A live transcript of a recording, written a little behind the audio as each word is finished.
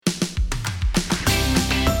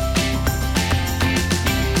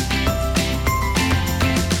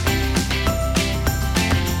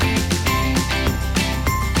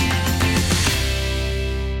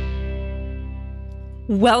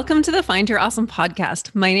Welcome to the Find Your Awesome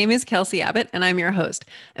podcast. My name is Kelsey Abbott, and I'm your host.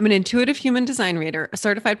 I'm an intuitive human design reader, a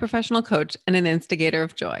certified professional coach, and an instigator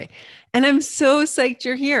of joy. And I'm so psyched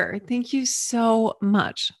you're here. Thank you so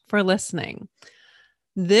much for listening.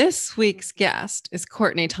 This week's guest is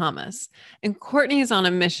Kourtney Thomas, and Kourtney is on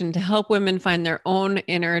a mission to help women find their own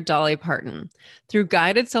inner Dolly Parton. Through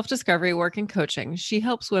guided self-discovery work and coaching, she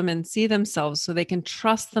helps women see themselves so they can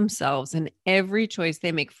trust themselves in every choice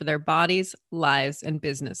they make for their bodies, lives, and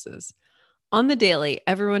businesses. On the daily,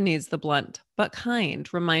 everyone needs the blunt but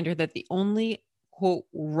kind reminder that the only, quote,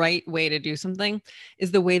 right way to do something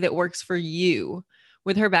is the way that works for you.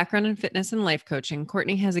 With her background in fitness and life coaching,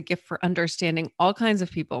 Kourtney has a gift for understanding all kinds of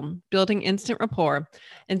people, building instant rapport,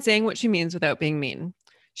 and saying what she means without being mean.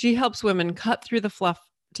 She helps women cut through the fluff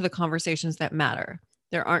to the conversations that matter.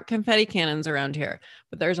 There aren't confetti cannons around here,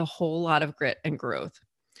 but there's a whole lot of grit and growth.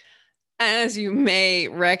 As you may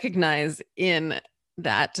recognize in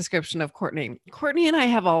that description of Kourtney, Kourtney and I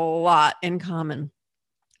have a lot in common.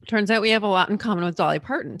 Turns out we have a lot in common with Dolly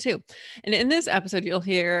Parton too. And in this episode, you'll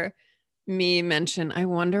hear me mention, I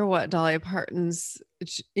wonder what Dolly Parton's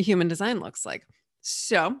human design looks like.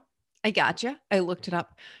 So I gotcha. I looked it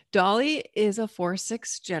up. Dolly is a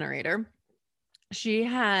 4-6 generator. She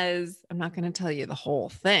has, I'm not going to tell you the whole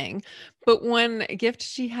thing, but one gift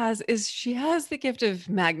she has is she has the gift of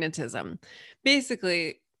magnetism.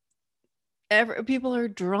 Basically, people are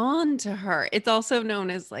drawn to her. It's also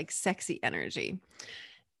known as like sexy energy.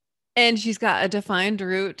 And she's got a defined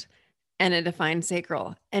root and a defined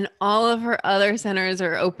sacral, and all of her other centers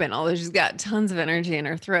are open, although she's got tons of energy in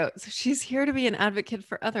her throat. So she's here to be an advocate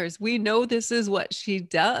for others. We know this is what she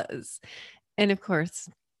does. And of course,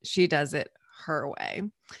 she does it her way.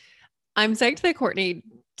 I'm psyched that Kourtney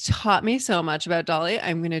taught me so much about Dolly.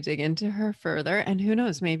 I'm going to dig into her further. And who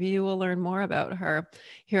knows, maybe you will learn more about her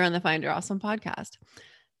here on the Find Your Awesome podcast.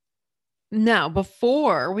 Now,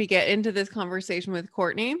 before we get into this conversation with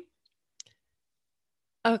Kourtney,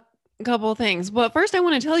 a couple of things. But first I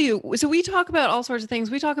want to tell you, so we talk about all sorts of things.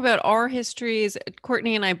 We talk about our histories.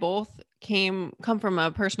 Kourtney and I both come from a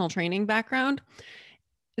personal training background.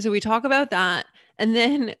 So we talk about that. And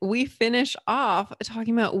then we finish off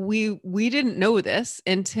talking about, we didn't know this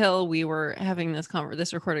until we were having this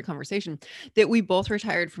recorded conversation, that we both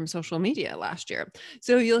retired from social media last year.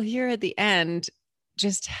 So you'll hear at the end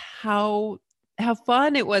just how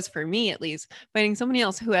fun it was for me, at least, finding somebody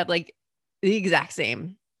else who had like the exact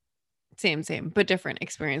same, but different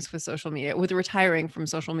experience with social media, with retiring from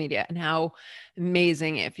social media, and how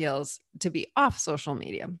amazing it feels to be off social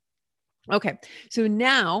media. Okay. So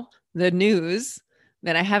now the news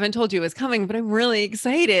that I haven't told you is coming, but I'm really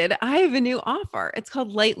excited. I have a new offer. It's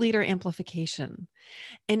called Light Leader Amplification.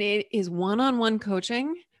 And it is one-on-one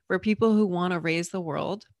coaching for people who want to raise the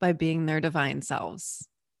world by being their divine selves.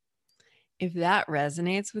 If that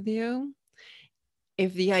resonates with you,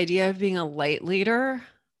 if the idea of being a light leader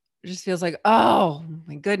just feels like, oh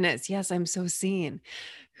my goodness, yes, I'm so seen.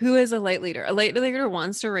 Who is a light leader? A light leader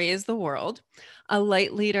wants to raise the world. A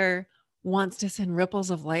light leader wants to send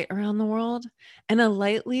ripples of light around the world. And a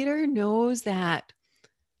light leader knows that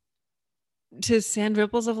to send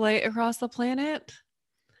ripples of light across the planet,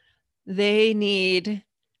 they need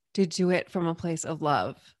to do it from a place of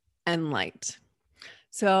love and light.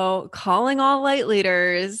 So calling all light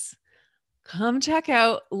leaders, come check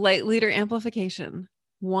out Light Leader Amplification.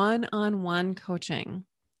 One-on-one coaching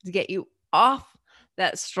to get you off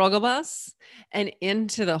that struggle bus and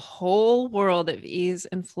into the whole world of ease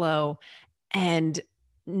and flow and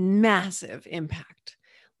massive impact.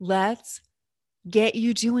 Let's get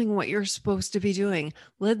you doing what you're supposed to be doing.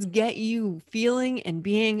 Let's get you feeling and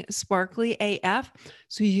being sparkly AF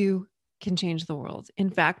so you can change the world.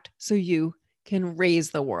 In fact, so you can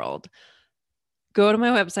raise the world. Go to my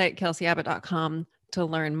website, kelseyabbott.com, to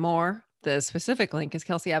learn more. The specific link is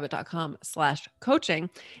kelseyabbott.com/coaching.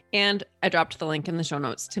 And I dropped the link in the show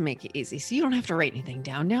notes to make it easy. So you don't have to write anything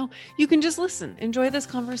down now. You can just listen. Enjoy this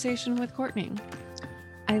conversation with Kourtney.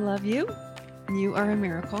 I love you. You are a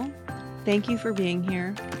miracle. Thank you for being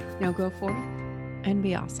here. Now go forth and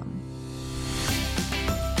be awesome.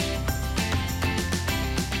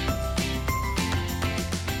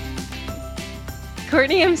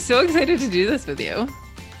 Kourtney, I'm so excited to do this with you.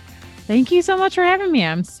 Thank you so much for having me.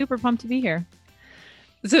 I'm super pumped to be here.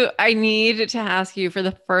 So I need to ask you for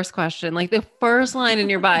the first question, like the first line in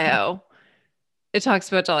your bio, it talks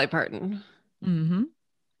about Dolly Parton. Mm-hmm.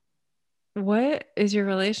 What is your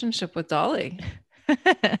relationship with Dolly?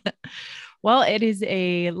 Well, it is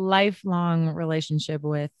a lifelong relationship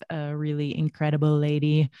with a really incredible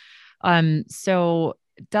lady. So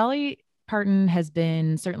Dolly Parton has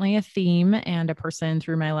been certainly a theme and a person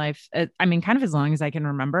through my life. I mean, kind of as long as I can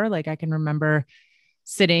remember. Like I can remember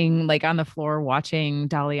sitting like on the floor watching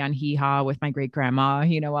Dolly on Hee Haw with my great grandma,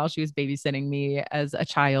 while she was babysitting me as a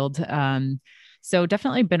child. So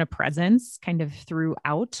definitely been a presence kind of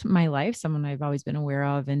throughout my life, someone I've always been aware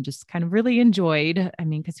of and just kind of really enjoyed. I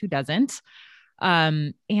mean, because who doesn't?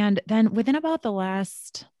 And then within about the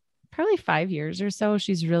last probably 5 years or so,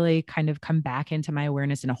 she's really kind of come back into my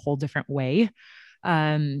awareness in a whole different way.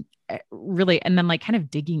 Really, and then like kind of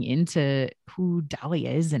digging into who Dolly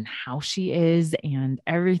is and how she is and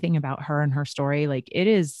everything about her and her story. Like it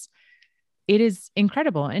is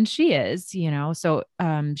incredible. And she is, so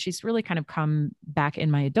she's really kind of come back in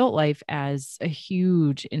my adult life as a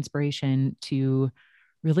huge inspiration to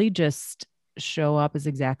really just show up as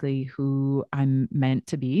exactly who I'm meant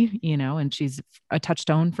to be, and she's a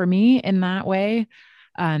touchstone for me in that way.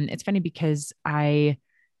 It's funny because I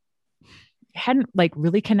hadn't like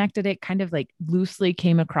really connected it, kind of like loosely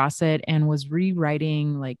came across it and was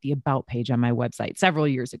rewriting like the about page on my website several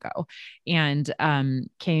years ago, and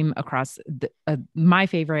came across my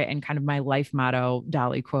favorite and kind of my life motto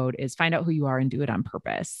Dolly quote is find out who you are and do it on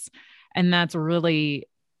purpose. And that's really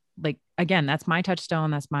like, again, that's my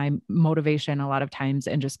touchstone. That's my motivation a lot of times.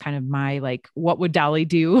 And just kind of my, like, what would Dolly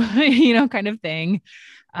do, kind of thing.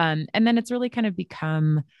 And then it's really kind of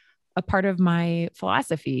become a part of my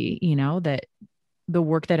philosophy, that the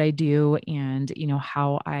work that I do and,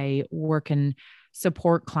 how I work and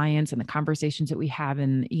support clients and the conversations that we have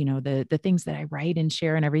and, the things that I write and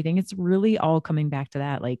share and everything, it's really all coming back to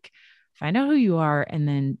that, like, find out who you are and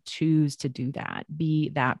then choose to do that, be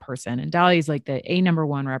that person. And Dolly's like the number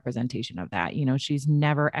one representation of that. She's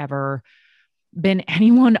never, ever been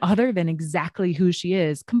anyone other than exactly who she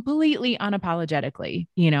is, completely unapologetically,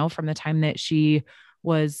 from the time that she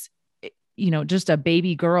was, just a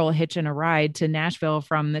baby girl hitching a ride to Nashville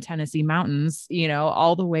from the Tennessee mountains,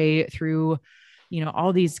 all the way through,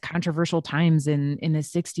 all these controversial times in the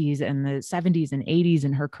 60s and the 70s and 80s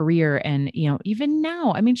in her career. And, even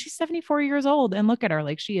now, I mean, she's 74 years old and look at her,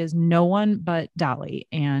 like she is no one but Dolly.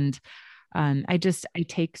 And I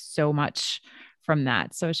take so much from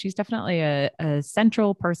that. So she's definitely a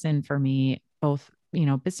central person for me, both,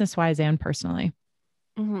 business wise and personally.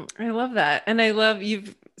 I love that. And I love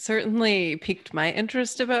you've certainly piqued my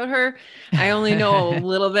interest about her. I only know a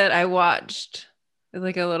little bit. I watched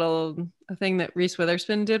like a thing that Reese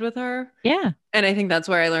Witherspoon did with her. Yeah. And I think that's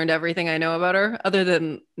where I learned everything I know about her, other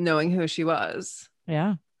than knowing who she was.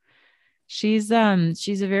 Yeah. She's a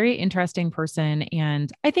very interesting person. And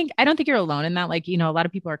I don't think you're alone in that. Like, a lot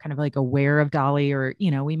of people are kind of like aware of Dolly or,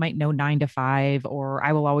 we might know 9 to 5 or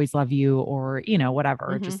I will always love you or,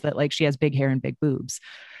 whatever, just that like she has big hair and big boobs.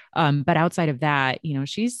 But outside of that,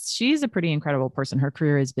 she's a pretty incredible person. Her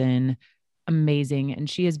career has been amazing and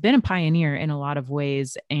she has been a pioneer in a lot of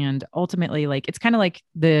ways. And ultimately, like, it's kind of like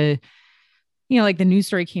like the news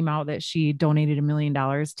story came out that she donated $1 million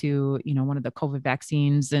to, one of the COVID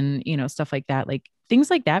vaccines and, stuff like that. Like things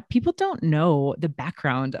like that. People don't know the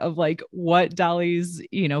background of like what Dolly's,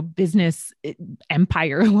 business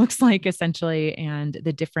empire looks like essentially. And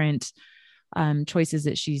the different choices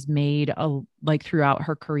that she's made like throughout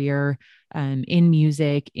her career in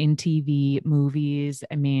music, in TV, movies.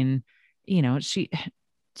 I mean, she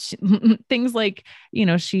things like,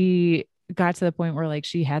 she got to the point where like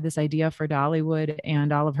she had this idea for Dollywood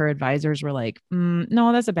and all of her advisors were like,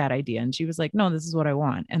 no, that's a bad idea. And she was like, no, this is what I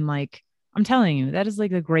want. And like, I'm telling you, that is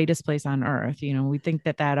like the greatest place on earth. We think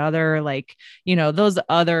that other, like, those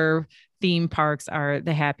other theme parks are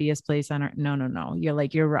the happiest place on earth. No.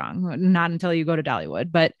 You're wrong. Not until you go to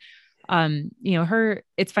Dollywood. But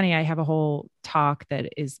it's funny. I have a whole talk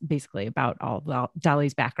that is basically about all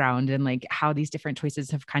Dolly's background and like how these different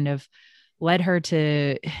choices have kind of led her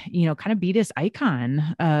to, kind of be this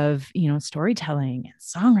icon of, storytelling and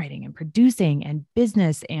songwriting and producing and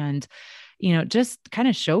business and, just kind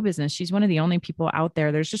of show business. She's one of the only people out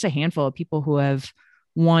there. There's just a handful of people who have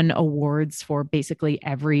won awards for basically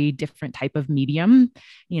every different type of medium,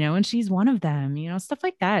 and she's one of them, stuff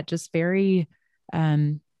like that. Just very,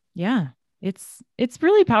 yeah, it's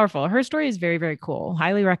really powerful. Her story is very, very cool.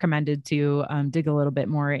 Highly recommended to dig a little bit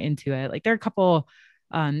more into it. Like there's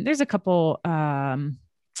a couple,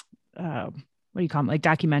 what do you call them? Like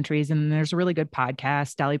documentaries. And there's a really good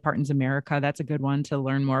podcast, Dolly Parton's America. That's a good one to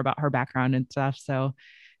learn more about her background and stuff. So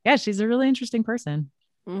yeah, she's a really interesting person.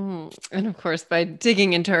 And of course, by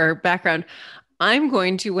digging into her background, I'm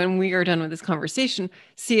going to, when we are done with this conversation,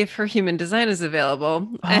 see if her human design is available.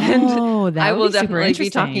 And That I would will be super definitely be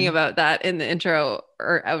interesting. talking about that in the intro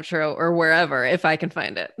or outro or wherever if I can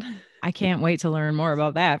find it. I can't wait to learn more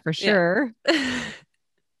about that for Yeah. sure.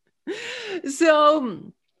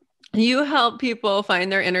 So you help people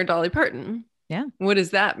find their inner Dolly Parton. Yeah. What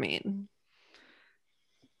does that mean?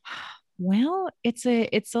 Well, it's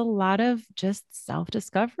a lot of just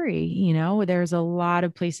self-discovery, there's a lot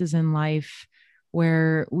of places in life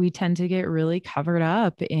where we tend to get really covered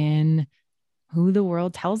up in who the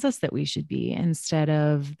world tells us that we should be instead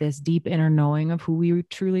of this deep inner knowing of who we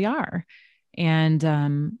truly are. And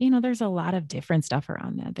there's a lot of different stuff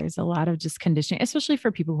around that. There's a lot of just conditioning, especially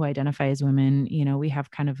for people who identify as women. We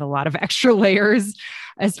have kind of a lot of extra layers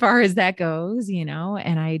as far as that goes, and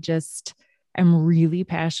I just am really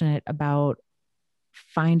passionate about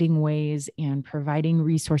finding ways and providing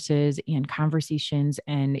resources and conversations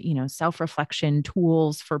and self-reflection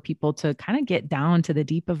tools for people to kind of get down to the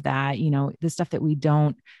deep of that, the stuff that we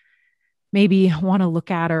don't maybe want to look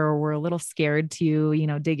at or we're a little scared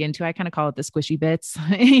to dig into. I kind of call it the squishy bits.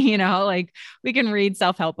 Like we can read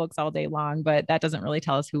self-help books all day long, but that doesn't really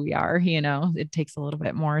tell us who we are. It takes a little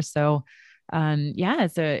bit more. So yeah,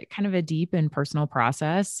 it's a kind of a deep and personal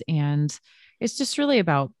process, and it's just really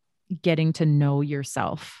about getting to know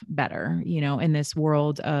yourself better, in this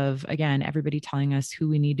world of, again, everybody telling us who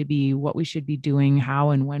we need to be, what we should be doing,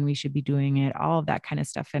 how and when we should be doing it, all of that kind of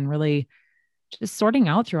stuff. And really just sorting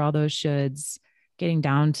out through all those shoulds, getting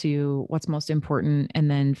down to what's most important, and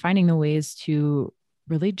then finding the ways to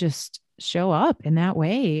really just show up in that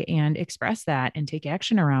way and express that and take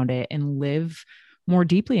action around it and live more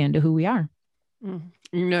deeply into who we are.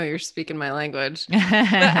 You're speaking my language. But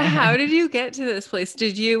how did you get to this place?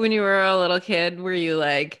 Did you, when you were a little kid, were you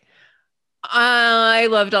like, I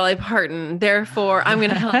love Dolly Parton, therefore I'm going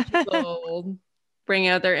to help people bring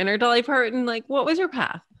out their inner Dolly Parton? Like, what was your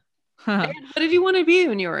path? And what did you want to be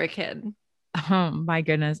when you were a kid? Oh my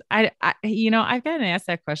goodness. I've gotten asked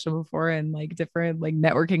that question before in like different like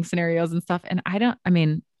networking scenarios and stuff. And I don't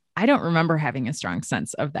remember having a strong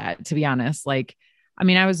sense of that, to be honest.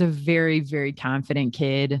 I was a very, very confident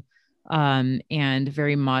kid. And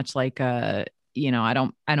very much like I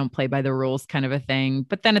don't play by the rules kind of a thing.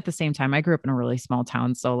 But then at the same time, I grew up in a really small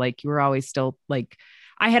town. So like you were always still like,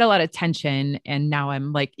 I had a lot of tension, and now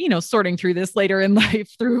I'm like, sorting through this later in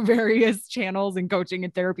life through various channels and coaching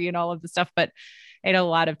and therapy and all of the stuff. But I had a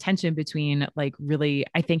lot of tension between like really,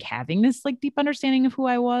 I think, having this like deep understanding of who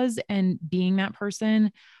I was and being that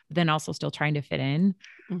person, but then also still trying to fit in.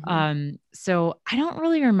 So I don't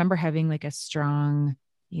really remember having like a strong,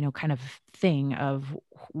 kind of thing of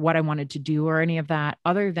what I wanted to do or any of that,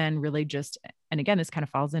 other than really just, and again, this kind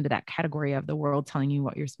of falls into that category of the world telling you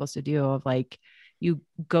what you're supposed to do, of like, you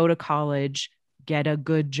go to college, get a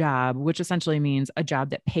good job, which essentially means a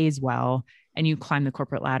job that pays well, and you climb the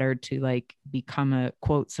corporate ladder to like become a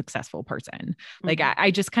quote successful person. Like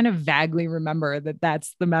I just kind of vaguely remember that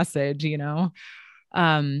that's the message,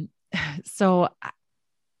 so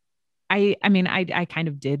I kind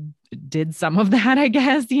of did some of that, I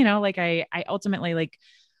guess, like I ultimately, like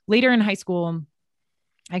later in high school,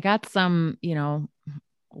 I got some,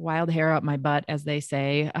 wild hair up my butt, as they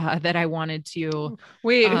say, that I wanted to.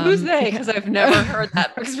 Wait, who's they? Because I've never heard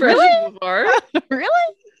that expression really? before.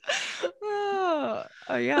 Really? Oh,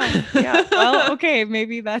 yeah. Yeah. Well, okay.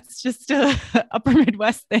 Maybe that's just a upper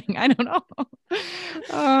Midwest thing. I don't know.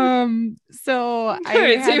 So I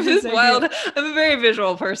have this wild, I'm a very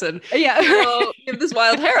visual person. Yeah. So you have this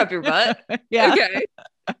wild hair up your butt. Yeah. Okay.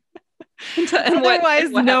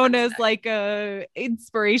 Otherwise known as like a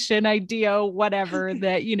inspiration idea, whatever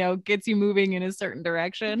that, gets you moving in a certain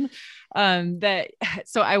direction.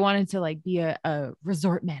 So I wanted to like be a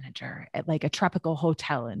resort manager at like a tropical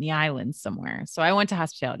hotel in the islands somewhere. So I went to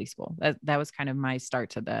hospitality school. That was kind of my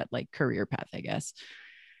start to that like career path, I guess.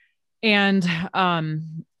 And,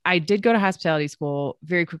 I did go to hospitality school,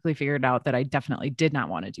 very quickly figured out that I definitely did not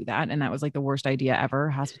want to do that. And that was like the worst idea ever.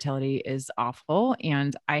 Hospitality is awful.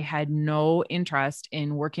 And I had no interest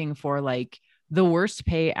in working for like the worst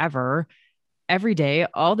pay ever, every day,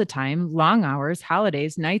 all the time, long hours,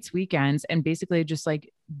 holidays, nights, weekends, and basically just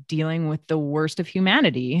like dealing with the worst of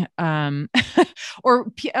humanity,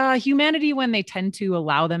 or humanity when they tend to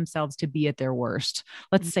allow themselves to be at their worst.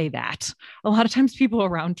 Let's say that a lot of times people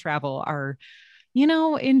around travel are,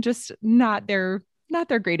 in just not their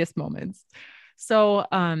greatest moments. So,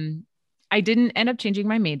 I didn't end up changing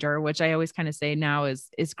my major, which I always kind of say now is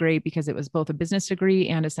great, because it was both a business degree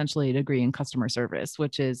and essentially a degree in customer service,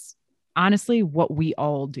 which is honestly what we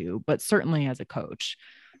all do, but certainly as a coach.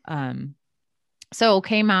 So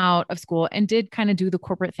came out of school and did kind of do the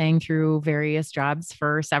corporate thing through various jobs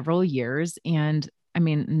for several years. And I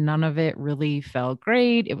mean, none of it really felt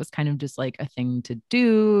great. It was kind of just like a thing to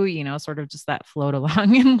do, sort of just that float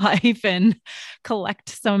along in life and collect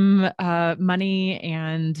some money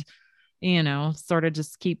and, sort of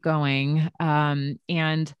just keep going.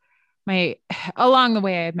 And my along the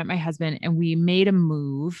way, I met my husband and we made a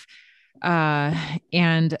move. Uh,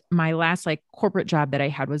 and my last like corporate job that I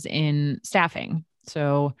had was in staffing.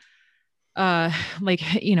 So uh like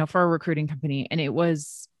for a recruiting company, and it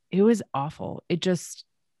was awful.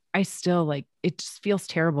 I still like, it just feels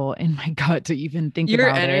terrible in my gut to even think Your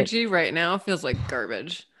about it. energy right now feels like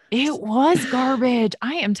garbage. It was garbage.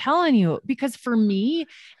 I am telling you, because for me,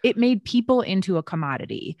 it made people into a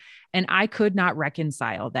commodity. And I could not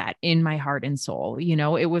reconcile that in my heart and soul.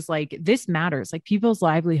 It was like, this matters, like people's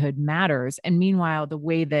livelihood matters. And meanwhile, the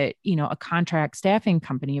way that, a contract staffing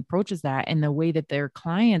company approaches that and the way that their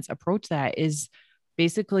clients approach that is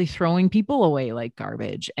basically throwing people away like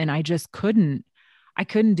garbage. And I couldn't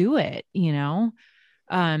do it.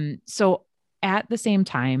 So at the same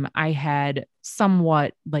time, I had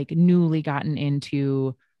somewhat like newly gotten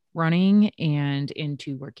into running and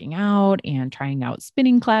into working out and trying out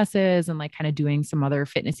spinning classes and like kind of doing some other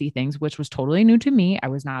fitnessy things, which was totally new to me. I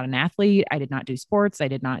was not an athlete. I did not do sports. I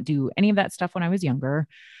did not do any of that stuff when I was younger.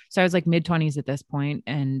 So I was like mid 20s at this point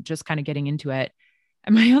and just kind of getting into it.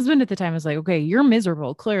 And my husband at the time was like, okay, you're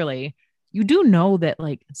miserable. Clearly, you do know that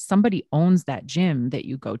like somebody owns that gym that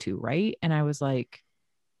you go to, right? And I was like,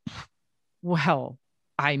 well,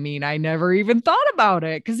 I mean, I never even thought about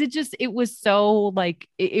it because it was so like,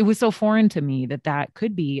 it was so foreign to me that that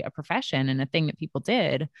could be a profession and a thing that people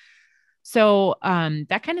did. So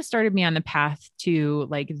that kind of started me on the path to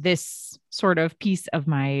like this sort of piece of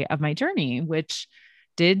my journey, which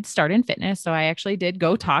did start in fitness. So I actually did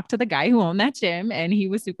go talk to the guy who owned that gym, and he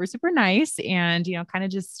was super, super nice and, kind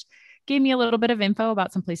of just gave me a little bit of info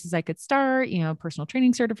about some places I could start, personal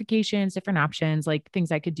training certifications, different options, like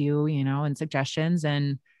things I could do, and suggestions.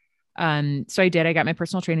 And so I did. I got my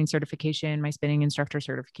personal training certification, my spinning instructor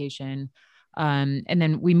certification. And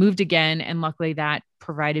then we moved again. And luckily that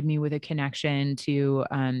provided me with a connection to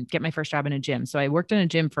get my first job in a gym. So I worked in a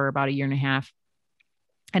gym for about a year and a half.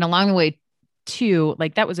 And along the way, too,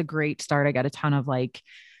 like that was a great start. I got a ton of like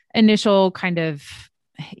initial kind of,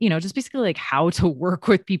 just basically like how to work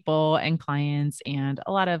with people and clients, and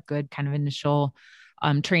a lot of good kind of initial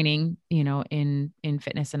training, in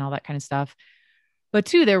fitness and all that kind of stuff. But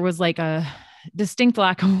too, there was like a distinct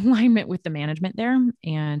lack of alignment with the management there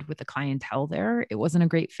and with the clientele there. It wasn't a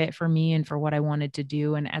great fit for me and for what I wanted to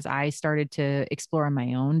do. And as I started to explore on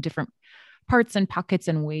my own different parts and pockets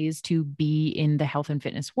and ways to be in the health and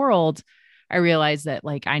fitness world, I realized that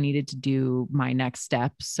like I needed to do my next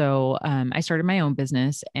step. So I started my own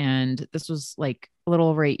business, and this was like a little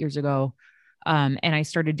over 8 years ago. And I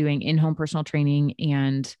started doing in-home personal training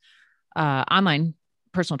and online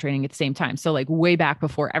personal training at the same time. So like way back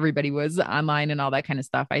before everybody was online and all that kind of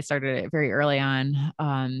stuff, I started it very early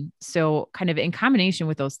on. So kind of in combination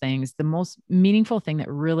with those things, the most meaningful thing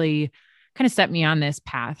that really kind of set me on this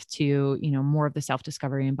path to, more of the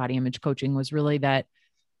self-discovery and body image coaching was really that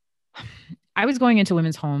I was going into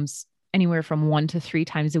women's homes anywhere from 1 to 3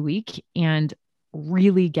 times a week and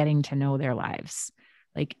really getting to know their lives,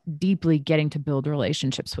 like deeply getting to build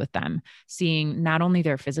relationships with them, seeing not only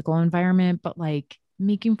their physical environment, but like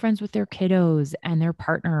making friends with their kiddos and their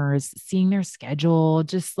partners, seeing their schedule,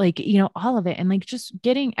 just like, all of it. And like just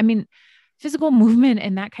getting, I mean, physical movement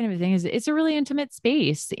and that kind of thing it's a really intimate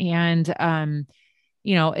space. And,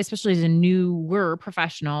 especially as a newer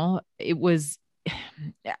professional, it was,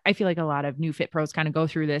 I feel like a lot of new fit pros kind of go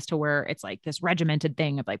through this to where it's like this regimented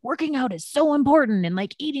thing of like working out is so important and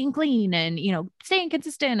like eating clean and, staying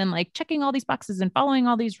consistent and like checking all these boxes and following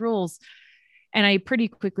all these rules. And I pretty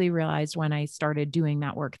quickly realized when I started doing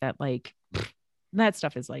that work that like that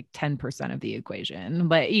stuff is like 10% of the equation.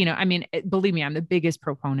 But, I mean, believe me, I'm the biggest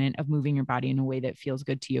proponent of moving your body in a way that feels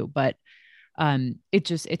good to you. But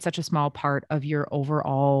it's such a small part of your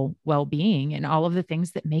overall well-being and all of the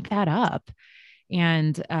things that make that up.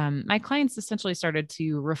 And my clients essentially started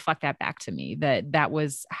to reflect that back to me, that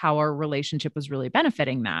was how our relationship was really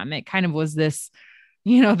benefiting them. It kind of was this,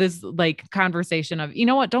 this like conversation of,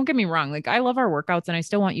 what, don't get me wrong. Like I love our workouts and I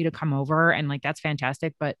still want you to come over and like, that's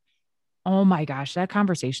fantastic. But oh my gosh, that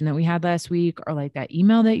conversation that we had last week, or like that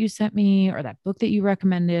email that you sent me, or that book that you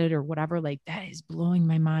recommended or whatever, like that is blowing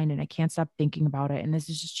my mind and I can't stop thinking about it. And this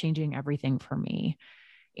is just changing everything for me.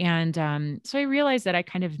 And so I realized that I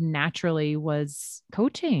kind of naturally was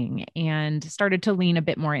coaching and started to lean a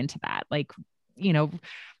bit more into that, like,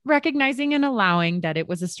 recognizing and allowing that it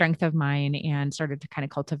was a strength of mine, and started to kind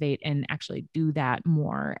of cultivate and actually do that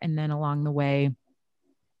more. And then along the way,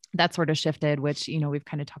 that sort of shifted, which, we've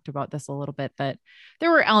kind of talked about this a little bit, that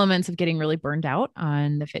there were elements of getting really burned out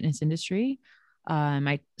on the fitness industry.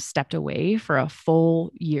 I stepped away for a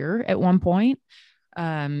full year at one point,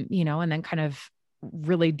 and then kind of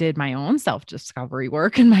really did my own self-discovery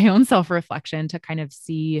work and my own self-reflection to kind of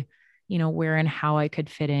see, where and how I could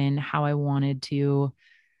fit in, how I wanted to,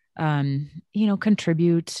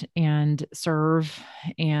 contribute and serve.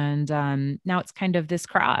 And now it's kind of this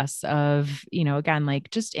cross of, again,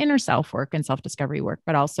 like just inner self work and self discovery work,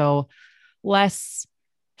 but also less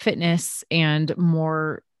fitness and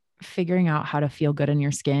more figuring out how to feel good in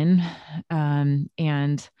your skin.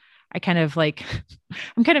 And I kind of like,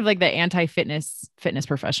 I'm kind of like the fitness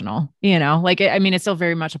professional, like, I mean, it's still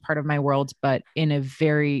very much a part of my world, but in a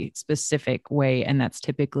very specific way. And that's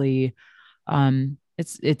typically,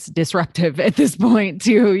 it's disruptive at this point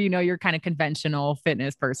to, your kind of conventional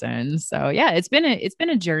fitness person. So yeah, it's been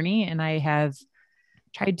a journey, and I have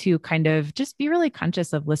tried to kind of just be really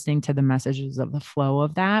conscious of listening to the messages of the flow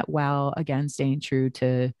of that, while again, staying true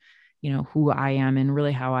to, who I am and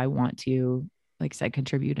really how I want to, like I said,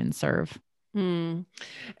 contribute and serve. And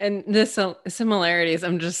the similarities,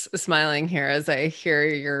 I'm just smiling here as I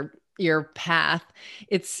hear your path.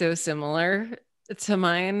 It's so similar to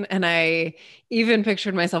mine. And I even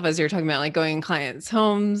pictured myself, as you're talking about, like going in clients'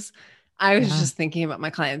 homes. I was just thinking about my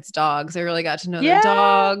clients' dogs. I really got to know their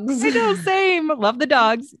dogs. I know, same. Love the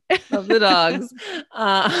dogs. Love the dogs.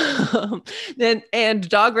 And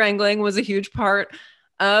dog wrangling was a huge part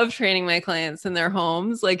of training my clients in their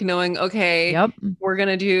homes, like knowing, okay, Yep. we're going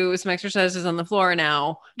to do some exercises on the floor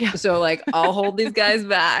now. Yeah. So like, I'll hold these guys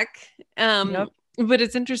back. Yep. But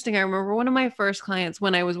it's interesting. I remember one of my first clients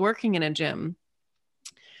when I was working in a gym,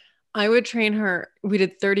 I would train her. We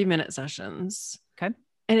did 30-minute sessions. Okay.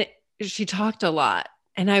 And she talked a lot.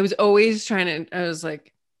 And I was always I was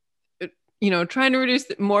like, trying to reduce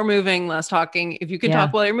more moving, less talking. If you can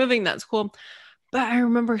talk while you're moving, that's cool. But I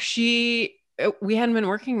remember we hadn't been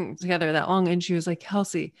working together that long. And she was like,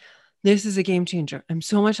 Kelsey, this is a game changer. I'm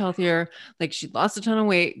so much healthier. Like, she'd lost a ton of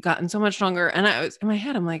weight, gotten so much stronger. And I was in my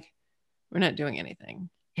head, I'm like, we're not doing anything.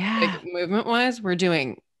 Yeah. Like, movement wise,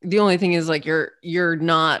 the only thing is like, you're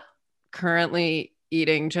not currently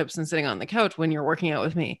eating chips and sitting on the couch when you're working out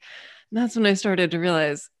with me. And that's when I started to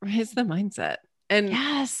realize it's the mindset. And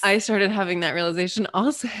I started having that realization.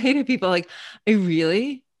 I'll say to people, like, I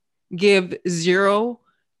really give zero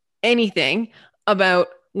anything about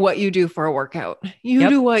what you do for a workout. You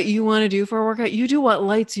do what you want to do for a workout. You do what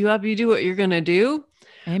lights you up. You do what you're going to do.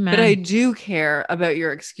 Amen. But I do care about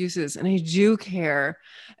your excuses, and I do care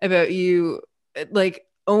about you, like,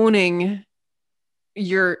 owning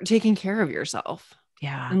you're taking care of yourself.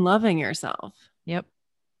 Yeah. And loving yourself. Yep.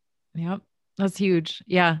 That's huge.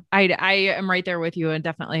 Yeah. I am right there with you, and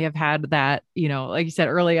definitely have had that, like you said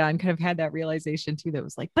early on, kind of had that realization too, that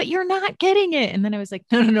was like, but you're not getting it. And then I was like,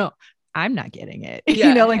 no, I'm not getting it.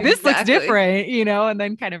 Yeah, like this looks different, and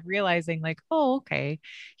then kind of realizing like, oh, okay,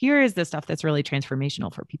 here is the stuff that's really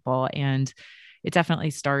transformational for people. And it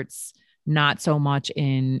definitely starts not so much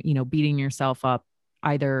in, beating yourself up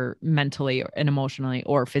either mentally and emotionally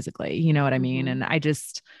or physically, you know what I mean? And I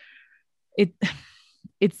just,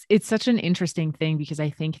 it's such an interesting thing, because I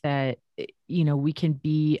think that, we can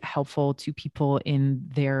be helpful to people in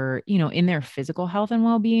their, in their physical health and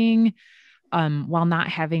well-being, while not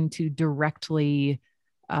having to directly,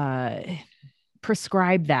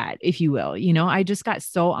 prescribe that, if you will. I just got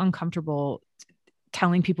so uncomfortable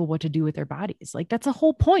telling people what to do with their bodies. Like, that's the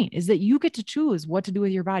whole point, is that you get to choose what to do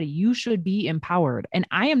with your body. You should be empowered. And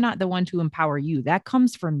I am not the one to empower you. That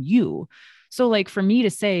comes from you. So like, for me to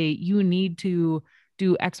say you need to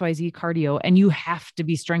do XYZ cardio and you have to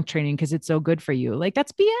be strength training because it's so good for you, like,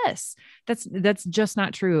 that's BS. That's just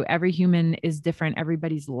not true. Every human is different.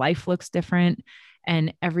 Everybody's life looks different.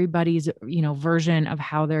 And everybody's, version of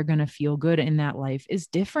how they're going to feel good in that life is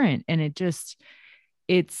different. And it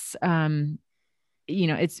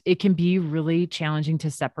can be really challenging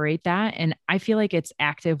to separate that. And I feel like it's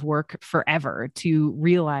active work forever to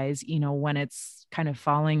realize, when it's kind of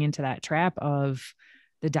falling into that trap of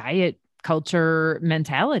the diet culture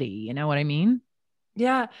mentality. You know what I mean?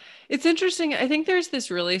 Yeah. It's interesting. I think there's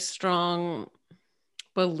this really strong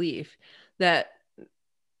belief that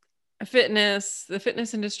the fitness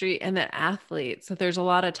industry, and that athletes, that there's a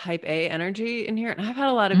lot of type A energy in here. And I've had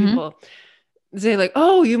a lot of people say like,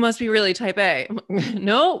 oh, you must be really type A.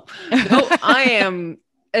 No, I am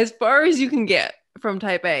as far as you can get from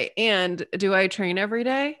type A. And do I train every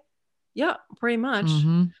day? Yeah, pretty much.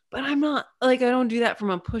 But I'm not like, I don't do that from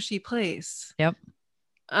a pushy place. Yep.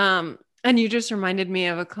 And you just reminded me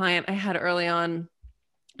of a client I had early on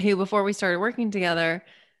who, before we started working together,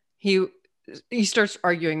 he he starts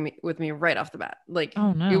arguing with me right off the bat. Like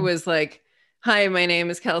Oh it no. was like, "Hi, my name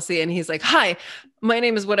is Kelsey," and he's like, "Hi, my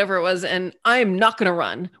name is whatever it was, and I'm not gonna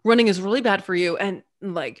run. Running is really bad for you, and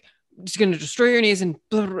like it's gonna destroy your knees."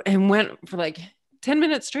 And went for like 10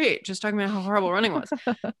 minutes straight, just talking about how horrible running was.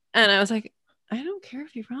 And I was like, "I don't care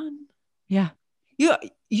if you run. Yeah.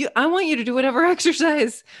 You, I want you to do whatever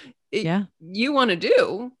exercise Yeah. you want to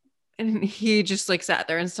do." And he just like sat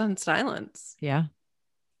there in stunned silence. Yeah.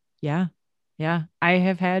 Yeah. Yeah. I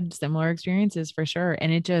have had similar experiences for sure.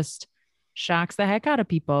 And it just shocks the heck out of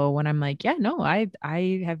people when I'm like, yeah, no, I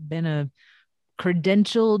have been a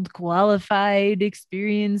credentialed, qualified,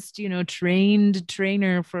 experienced, trained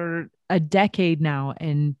trainer for a decade now.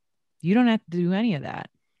 And you don't have to do any of that.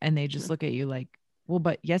 And they just look at you like, well,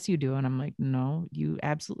 but yes, you do. And I'm like, no, you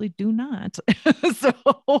absolutely do not. So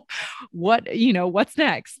what's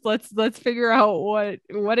next? Let's figure out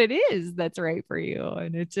what it is that's right for you.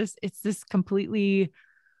 And it's this completely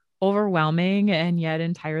overwhelming and yet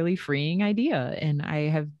entirely freeing idea. And I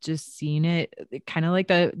have just seen it kind of like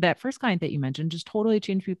that first client that you mentioned just totally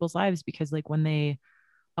change people's lives, because like when they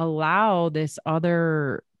allow this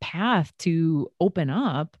other path to open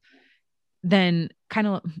up, then kind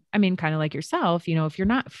of like yourself, if you're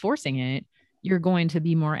not forcing it, you're going to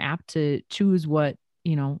be more apt to choose what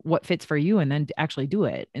fits for you and then actually do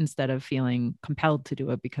it instead of feeling compelled to do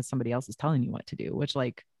it because somebody else is telling you what to do, which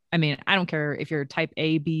I don't care if you're type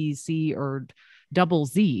A, B, C, or double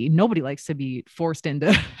Z. Nobody likes to be forced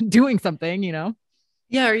into doing something,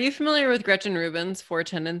 Yeah. Are you familiar with Gretchen Rubin's Four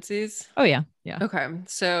Tendencies? Oh yeah. Yeah. Okay.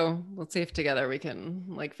 So let's see if together we can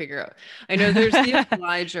like figure out. I know there's the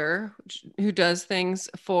obliger who does things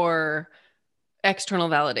for external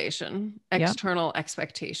validation, Yep. external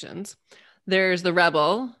expectations. There's the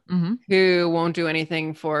rebel Mm-hmm. who won't do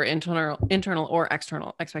anything for internal or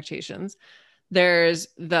external expectations. There's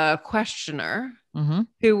the questioner Mm-hmm.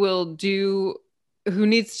 who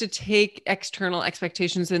needs to take external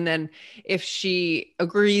expectations and then if she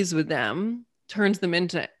agrees with them, turns them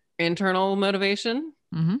into internal motivation.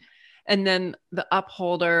 Mm-hmm. And then the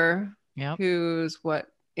upholder Yep. who's what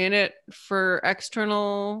in it for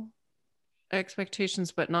external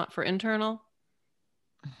expectations but not for internal.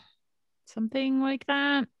 Something like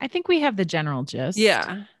that. I think we have the general gist.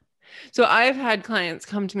 Yeah. So I've had clients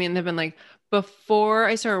come to me and they've been like, before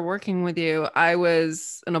I started working with you, I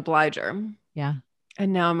was an obliger. Yeah.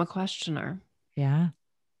 And now I'm a questioner. Yeah.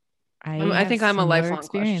 I I have think I'm a similar lifelong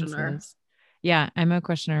questioner. experiences. Yeah, I'm a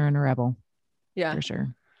questioner and a rebel Yeah. for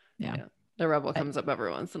sure. Yeah. Yeah. The rebel I, comes up every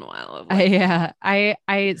once in a while of I like, yeah,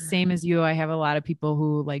 I same as you. I have a lot of people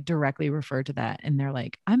who like directly refer to that and they're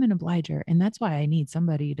like, I'm an obliger and that's why I need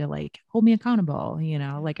somebody to like hold me accountable,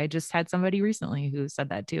 Like I just had somebody recently who said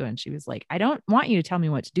that too and she was like, I don't want you to tell me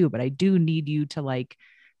what to do, but I do need you to like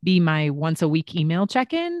be my once a week email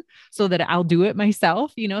check-in so that I'll do it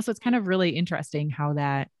myself, So it's kind of really interesting how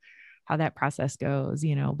that process goes,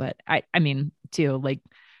 but I mean, too, like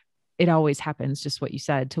it always happens just what you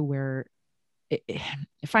said to where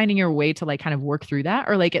finding your way to like kind of work through that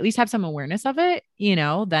or like at least have some awareness of it,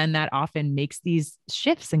 then that often makes these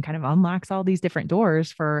shifts and kind of unlocks all these different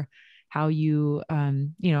doors for how you,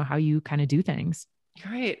 how you kind of do things.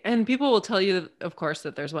 right. And people will tell you, of course,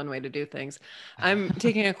 that there's one way to do things. I'm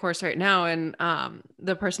taking a course right now, and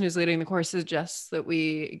the person who's leading the course suggests that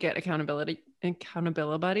we get accountability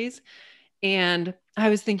buddies. And I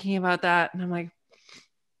was thinking about that, and I'm like,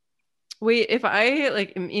 wait, if I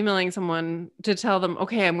like am emailing someone to tell them,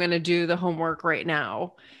 okay, I'm going to do the homework right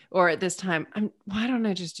now or at this time, why don't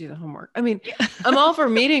I just do the homework? I mean, I'm all for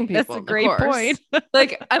meeting That's people, a of great course. point.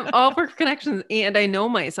 Like I'm all for connections, and I know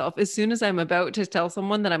myself as soon as I'm about to tell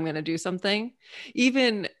someone that I'm going to do something,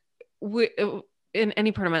 even in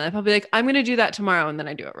any part of my life, I'll be like, I'm going to do that tomorrow. And then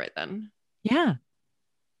I do it right then. Yeah.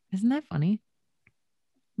 Isn't that funny?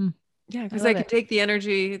 Yeah, I because I love can it. take the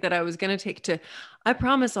energy that I was going to take to, I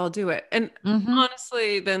promise I'll do it. And Mm-hmm.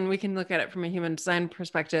 honestly, then we can look at it from a human design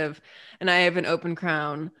perspective. And I have an open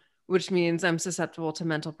crown, which means I'm susceptible to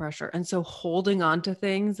mental pressure. And so holding on to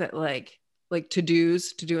things that like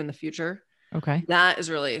to-dos to do in the future, Okay. that is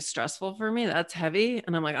really stressful for me. That's heavy.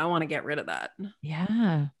 And I'm like, I want to get rid of that.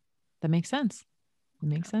 Yeah. That makes sense. It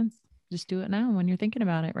makes sense. Just do it now when you're thinking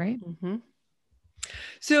about it, right? Mm-hmm.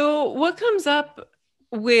 So what comes up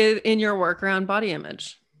with in your work around body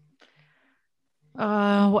image?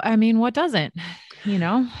 I mean, what doesn't? You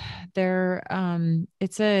know, there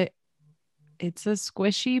it's a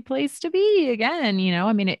squishy place to be again,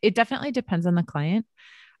 I mean, it definitely depends on the client.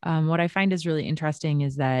 What I find is really interesting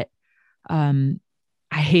is that um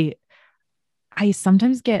I I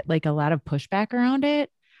sometimes get like a lot of pushback around it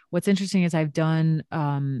what's interesting is I've done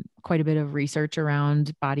quite a bit of research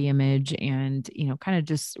around body image and, kind of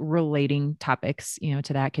just relating topics,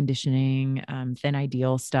 to that conditioning, thin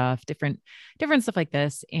ideal stuff, different stuff like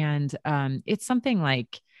this. And it's something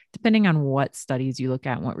like, depending on what studies you look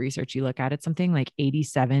at and what research you look at, it's something like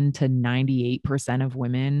 87 to 98% of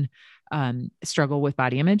women struggle with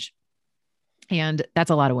body image. And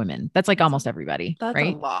that's a lot of women. That's like almost everybody, That's a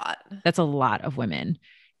right? lot. That's a lot of women.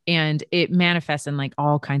 And it manifests in like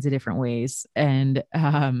all kinds of different ways. And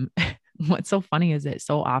what's so funny is that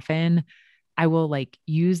so often I will like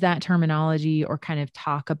use that terminology or kind of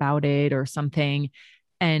talk about it or something.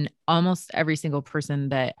 And almost every single person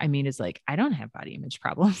that I meet is like, I don't have body image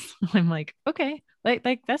problems. I'm like, okay, like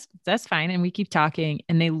that's fine. And we keep talking.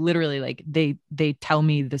 And they literally like they tell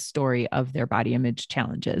me the story of their body image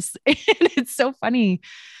challenges. And it's so funny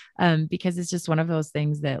because it's just one of those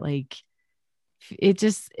things that like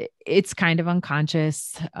it's kind of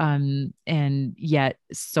unconscious and yet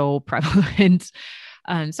so prevalent.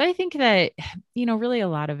 So I think that, really a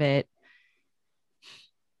lot of it,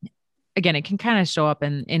 again, it can kind of show up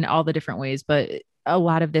in all the different ways, but a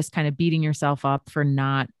lot of this kind of beating yourself up for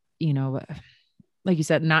not, like you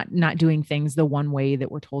said, not doing things the one way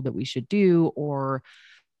that we're told that we should do, or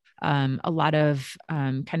a lot of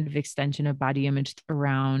kind of extension of body image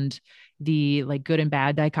around the like good and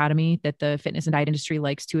bad dichotomy that the fitness and diet industry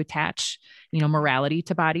likes to attach, morality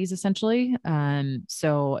to bodies essentially.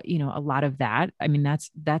 So, a lot of that, I mean,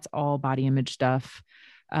 that's all body image stuff.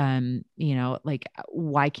 Like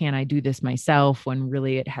why can't I do this myself when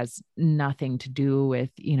really it has nothing to do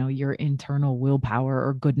with, your internal willpower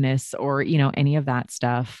or goodness or, any of that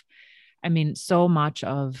stuff. I mean, so much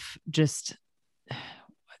of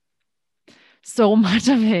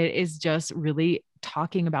it is just really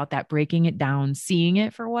talking about that, breaking it down, seeing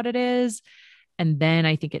it for what it is. And then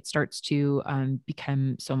I think it starts to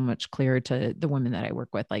become so much clearer to the women that I work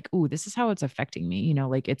with, like, oh, this is how it's affecting me.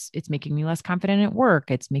 Like it's making me less confident at work.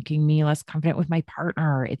 It's making me less confident with my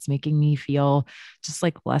partner. It's making me feel just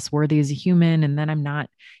like less worthy as a human. And then I'm not,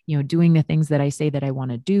 doing the things that I say that I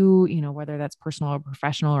want to do, whether that's personal or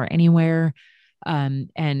professional or anywhere. And,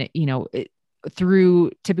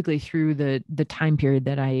 typically through the time period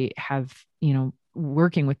that I have,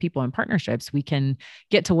 working with people in partnerships, we can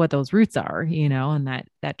get to what those roots are, and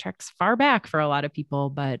that treks far back for a lot of people.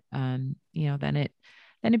 But, then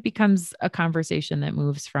it becomes a conversation that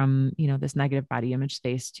moves from, this negative body image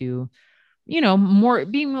space to, more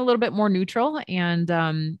being a little bit more neutral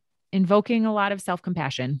and, invoking a lot of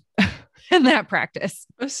self-compassion in that practice.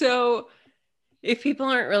 So if people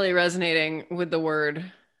aren't really resonating with the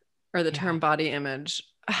word or the term body image,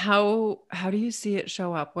 how do you see it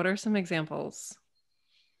show up? What are some examples?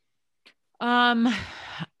 I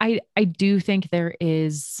do think there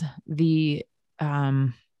is a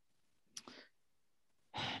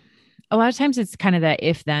lot of times it's kind of that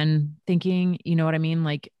if then thinking, you know what I mean?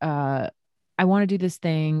 Like, I want to do this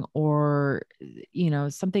thing or,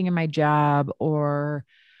 something in my job or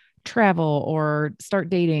travel or start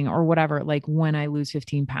dating or whatever. Like when I lose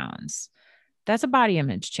 15 pounds, that's a body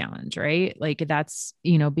image challenge, right? Like that's,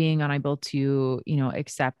 being unable to,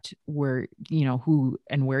 accept where, who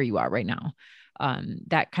and where you are right now.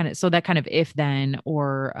 That kind of if then,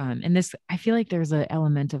 or, and this, I feel like there's an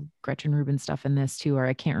element of Gretchen Rubin stuff in this too, or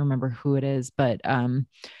I can't remember who it is, but,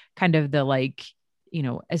 kind of the, like,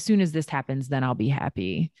 as soon as this happens, then I'll be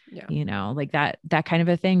happy, like that kind of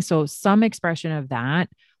a thing. So some expression of that,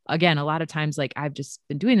 again, a lot of times, like I've just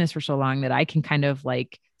been doing this for so long that I can kind of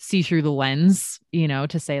like see through the lens,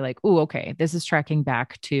 to say like, oh, okay, this is tracking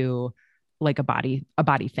back to like a body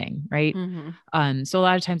thing. Right. Mm-hmm. So a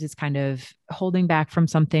lot of times it's kind of holding back from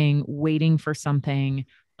something, waiting for something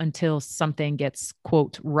until something gets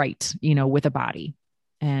quote right, with a body.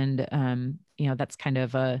 And, that's kind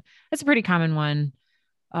of that's a pretty common one.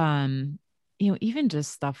 Even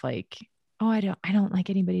just stuff like, oh, I don't like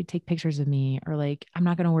anybody to take pictures of me, or like, I'm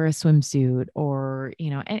not going to wear a swimsuit, or,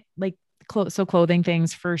 like clothing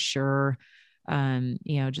things for sure.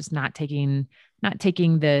 Just not taking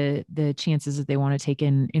the chances that they want to take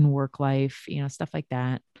in work life, stuff like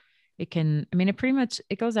that. It pretty much,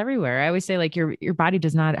 it goes everywhere. I always say like your body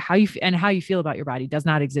does not, how you feel about your body does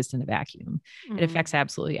not exist in a vacuum. Mm-hmm. It affects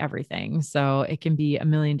absolutely everything. So it can be a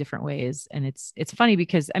million different ways. And it's funny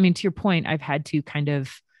because to your point, I've had to kind of,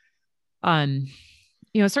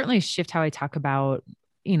 certainly shift how I talk about,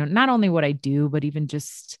 not only what I do, but even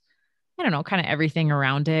just, I don't know, kind of everything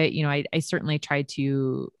around it. I certainly try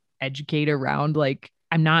to educate around, like,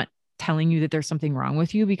 I'm not telling you that there's something wrong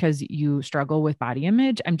with you because you struggle with body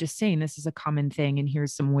image. I'm just saying this is a common thing. And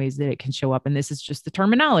here's some ways that it can show up. And this is just the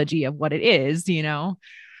terminology of what it is,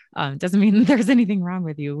 Doesn't mean there's anything wrong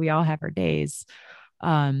with you. We all have our days.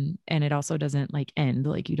 And it also doesn't like end,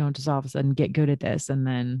 like you don't just all of a sudden get good at this and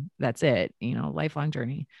then that's it, lifelong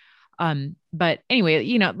journey. But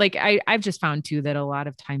anyway, like I've just found too that a lot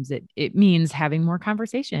of times it means having more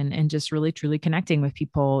conversation and just really truly connecting with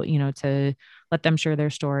people, to let them share their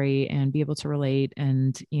story and be able to relate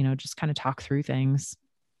and, just kind of talk through things.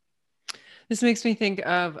 This makes me think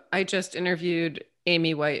of, I just interviewed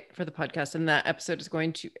Amy White for the podcast, and that episode is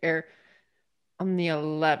going to air on the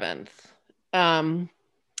 11th. And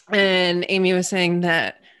Amy was saying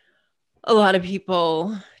that a lot of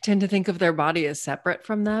people tend to think of their body as separate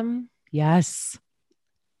from them. Yes.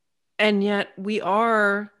 And yet we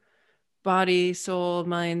are body, soul,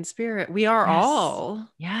 mind, spirit. We are Yes. all.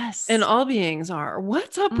 Yes. And all beings are.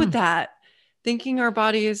 What's up with that? Thinking our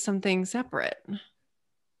body is something separate.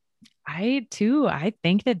 I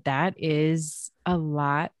think that is a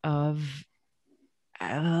lot of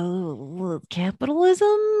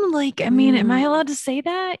capitalism. Like, I mean, am I allowed to say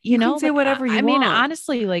that? You can say like, whatever you I want. mean,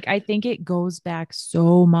 honestly, like, I think it goes back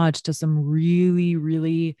so much to some really,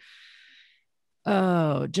 really,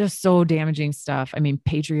 just so damaging stuff. I mean,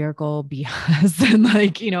 patriarchal BS and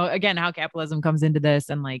like, again, how capitalism comes into this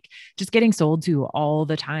and like just getting sold to all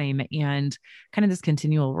the time and kind of this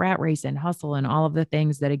continual rat race and hustle and all of the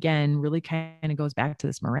things that, again, really kind of goes back to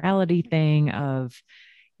this morality thing of,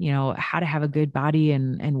 how to have a good body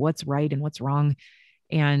and what's right and what's wrong.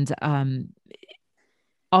 And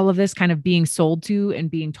all of this kind of being sold to and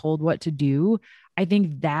being told what to do. I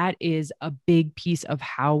think that is a big piece of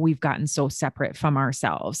how we've gotten so separate from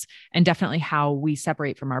ourselves and definitely how we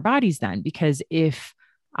separate from our bodies then, because if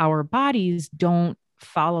our bodies don't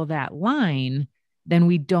follow that line, then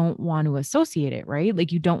we don't want to associate it, right?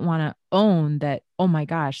 Like you don't want to own that, oh my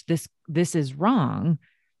gosh, this is wrong.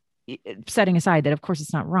 Setting aside that of course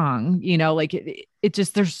it's not wrong, like it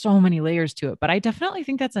just, there's so many layers to it. But I definitely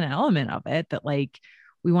think that's an element of it, that like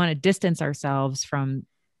we want to distance ourselves from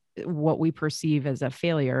what we perceive as a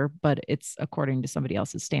failure, but it's according to somebody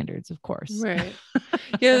else's standards, of course. Right.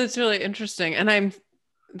 Yeah, that's really interesting. And I'm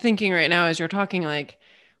thinking right now as you're talking, like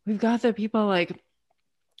we've got the people like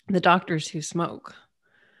the doctors who smoke.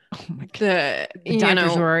 Oh my God. The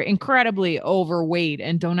doctors who are incredibly overweight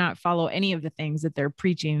and do not follow any of the things that they're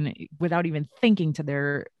preaching without even thinking to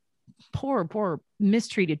their poor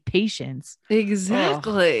mistreated patients.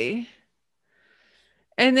 Exactly. Ugh.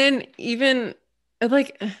 And then even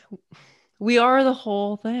like we are the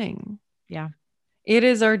whole thing. Yeah. It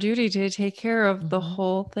is our duty to take care of the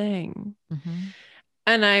whole thing.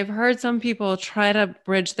 And I've heard some people try to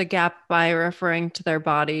bridge the gap by referring to their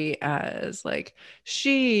body as like,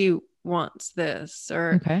 she wants this,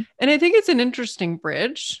 or, okay. And I think it's an interesting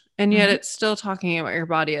bridge. And yet it's still talking about your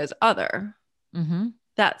body as other.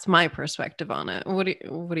 That's my perspective on it. What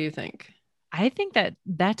do you think? I think that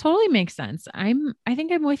totally makes sense. I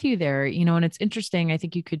think I'm with you there, and it's interesting. I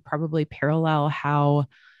think you could probably parallel how,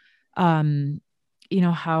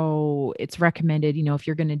 how it's recommended, if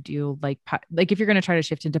you're going to do like if you're going to try to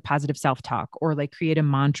shift into positive self-talk or like create a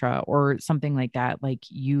mantra or something like that, like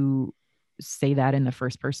you say that in the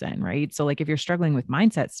first person, right? So like if you're struggling with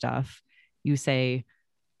mindset stuff, you say,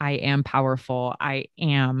 I am powerful. I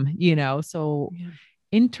am, so yeah.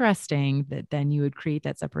 Interesting that then you would create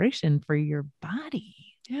that separation for your body.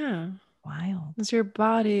 Yeah. Wild. It's your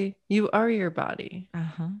body. You are your body.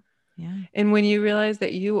 Yeah. And when you realize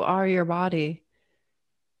that you are your body,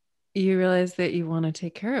 you realize that you want to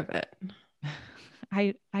take care of it.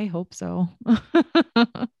 I hope so.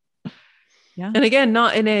 Yeah. And again,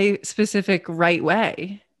 not in a specific right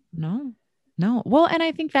way. No. Well, and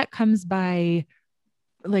I think that comes by,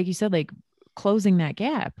 like you said, like closing that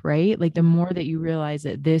gap, right? Like the more that you realize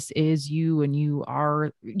that this is you and you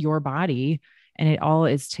are your body and it all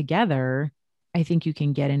is together, I think you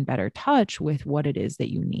can get in better touch with what it is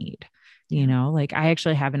that you need. Like I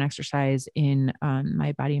actually have an exercise in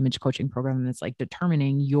my body image coaching program that's like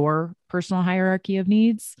determining your personal hierarchy of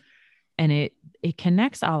needs. And it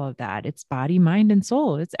connects all of that. It's body, mind, and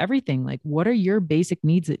soul. It's everything. Like, what are your basic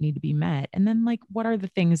needs that need to be met? And then like, what are the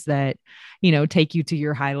things that, take you to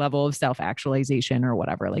your high level of self-actualization or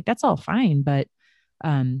whatever? Like, that's all fine. But,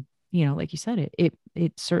 like you said,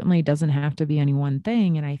 it certainly doesn't have to be any one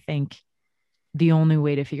thing. And I think the only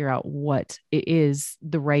way to figure out what it is,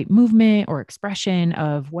 the right movement or expression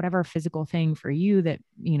of whatever physical thing for you that,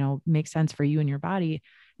 makes sense for you and your body.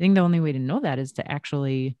 I think the only way to know that is to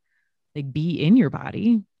actually like be in your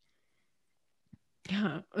body.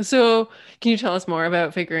 Yeah. So can you tell us more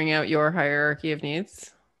about figuring out your hierarchy of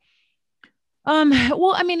needs?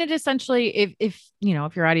 Well, I mean, it essentially, if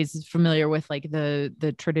your audience is familiar with like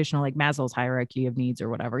the traditional like Maslow's hierarchy of needs or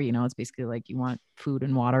whatever, it's basically like you want food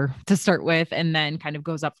and water to start with, and then kind of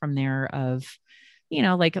goes up from there of,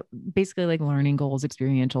 like basically like learning goals,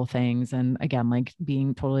 experiential things, and again, like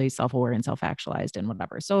being totally self-aware and self-actualized and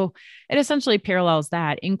whatever. So it essentially parallels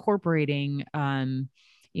that, incorporating kind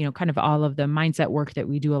of all of the mindset work that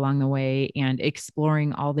we do along the way and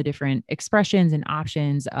exploring all the different expressions and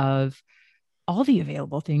options of all the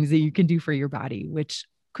available things that you can do for your body, which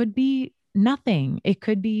could be nothing. It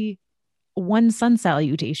could be one sun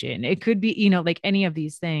salutation. It could be, like any of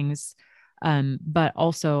these things. But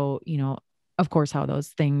also, of course, how those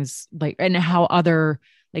things like, and how other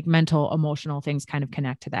like mental, emotional things kind of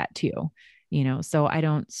connect to that too, so I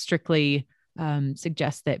don't strictly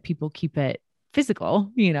suggest that people keep it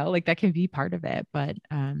physical, like that can be part of it. But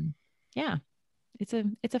yeah, it's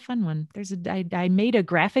a fun one. I made a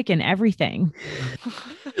graphic and everything.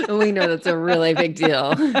 We know that's a really big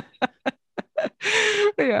deal.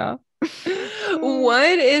 Yeah.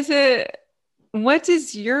 What is it? What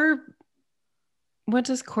does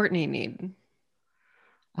Kourtney need?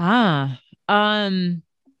 Um,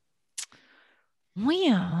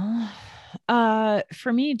 well,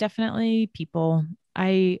 for me, definitely people.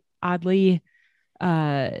 I oddly,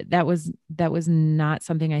 that was not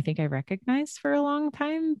something I think I recognized for a long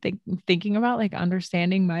time. Thinking about like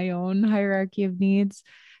understanding my own hierarchy of needs,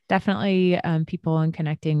 definitely, people and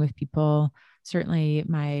connecting with people. Certainly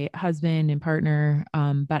my husband and partner,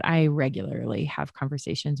 but I regularly have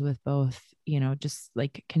conversations with both, just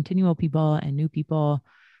like continual people and new people.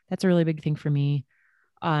 That's a really big thing for me.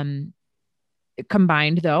 Um,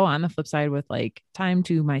 Combined though on the flip side with like time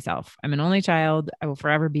to myself. I'm an only child. I will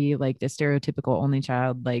forever be like the stereotypical only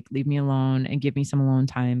child. Like leave me alone and give me some alone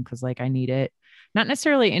time, because like I need it. Not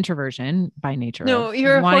necessarily introversion by nature No, of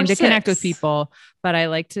you're a wanting to connect with 4-6. people, but I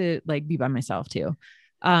like to like be by myself too.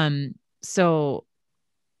 So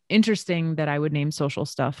interesting that I would name social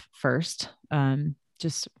stuff first.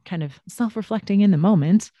 Just kind of self-reflecting in the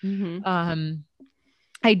moment. Mm-hmm.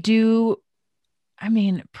 I do, I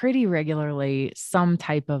mean, pretty regularly some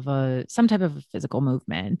type of a physical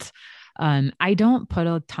movement. I don't put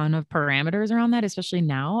a ton of parameters around that, especially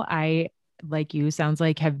now. I, like you, sounds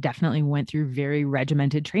like have definitely went through very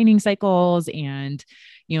regimented training cycles and,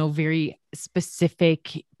 very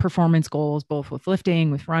specific performance goals, both with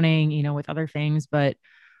lifting, with running, with other things. But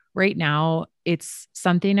right now it's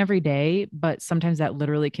something every day, but sometimes that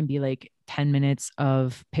literally can be like 10 minutes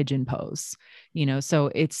of pigeon pose, so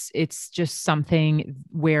it's just something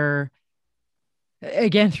where,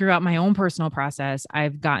 again, throughout my own personal process,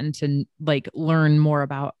 I've gotten to like learn more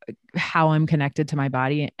about how I'm connected to my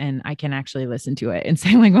body, and I can actually listen to it and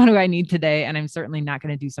say like, what do I need today? And I'm certainly not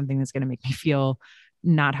going to do something that's going to make me feel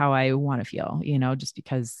not how I want to feel, just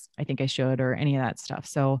because I think I should or any of that stuff.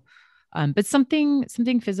 So but something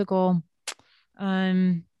physical.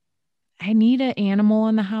 Um, I need an animal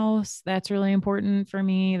in the house. That's really important for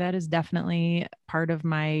me. That is definitely part of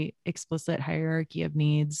my explicit hierarchy of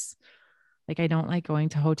needs. Like I don't like going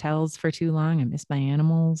to hotels for too long. I miss my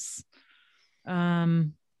animals.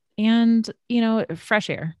 Um, and fresh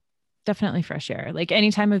air. Definitely fresh air. Like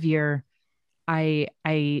any time of year, I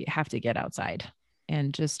have to get outside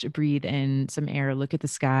and just breathe in some air, look at the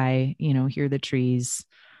sky, hear the trees.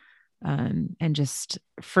 And just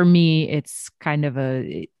for me, it's kind of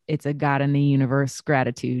it's a God in the universe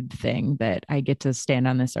gratitude thing that I get to stand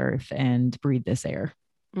on this earth and breathe this air.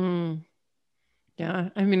 Mm. Yeah.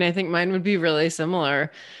 I mean, I think mine would be really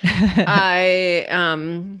similar. I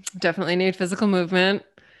definitely need physical movement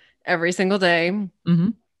every single day. Mm-hmm.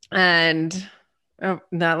 And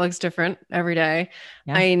that looks different every day.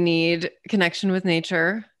 Yeah. I need connection with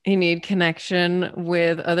nature. I need connection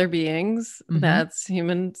with other beings. Mm-hmm. That's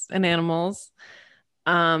humans and animals.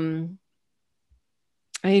 Um,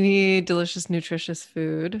 I need delicious, nutritious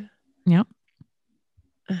food. Yeah.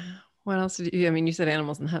 What else did you, I mean, you said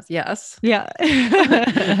animals in the house. Yes. Yeah.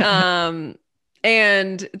 Um,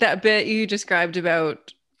 and that bit you described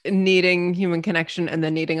about needing human connection and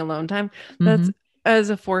then needing alone time, Mm-hmm. that's as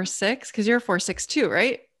a 4-6, because you're a 4-6 too,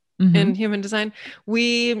 right? Mm-hmm. In human design,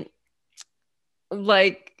 we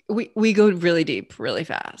we go really deep, really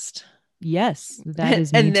fast. Yes, that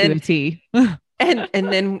is me And to then a T. and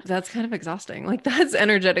then that's kind of exhausting. Like that's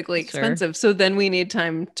energetically Sure. expensive. So then we need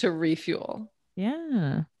time to refuel.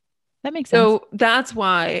 Yeah, that makes sense. So that's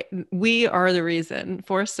why we are the reason the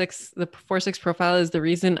 4-6 profile is the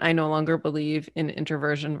reason I no longer believe in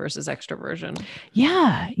introversion versus extroversion.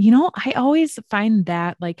 Yeah. I always find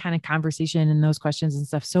that like kind of conversation and those questions and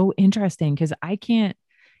stuff so interesting because I can't,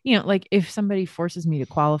 like if somebody forces me to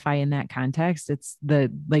qualify in that context, it's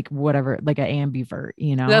the like whatever, like an ambivert,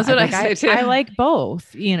 That's I what I like say too. I like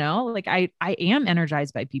both, like I am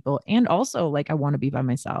energized by people and also like I want to be by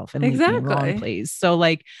myself and leave me alone, Exactly. please. So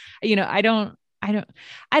like, I don't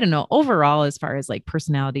I don't know. Overall, as far as like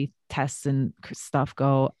personality tests and stuff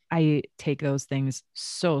go, I take those things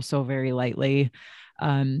so very lightly.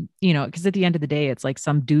 Because at the end of the day, it's like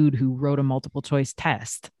some dude who wrote a multiple choice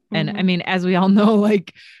test. And I Hmm. mean, as we all know,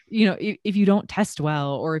 like, if you don't test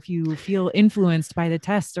well or if you feel influenced by the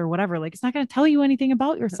test or whatever, like it's not going to tell you anything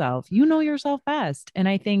about yourself. You know yourself best. And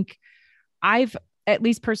I think I've, at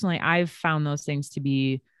least personally, I've found those things to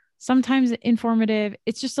be sometimes informative.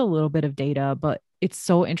 It's just a little bit of data, but it's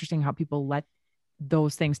so interesting how people let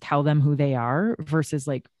those things tell them who they are versus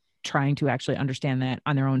like trying to actually understand that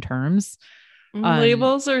on their own terms. Um,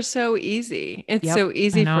 Labels are so easy. It's yep, so I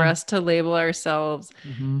easy for know. us to label ourselves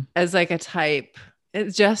Mm-hmm, as like a type.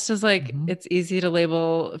 It's just as like mm-hmm. it's easy to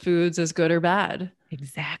label foods as good or bad.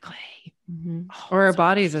 Exactly. Oh, Or our so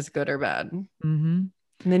bodies as interesting. good or bad. And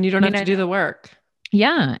Mm-hmm. then you I don't have mean, to do the work.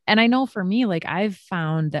 yeah. And I know for me, like I've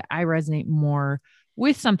found that I resonate more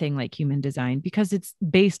with something like human design because it's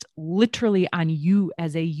based literally on you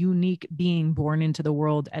as a unique being born into the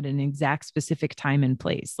world at an exact specific time and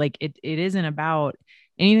place. Like it isn't about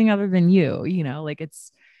anything other than you, like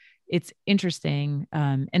it's interesting.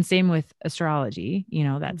 And same with astrology,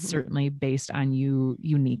 that's Mhm. certainly based on you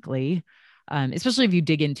uniquely. Especially if you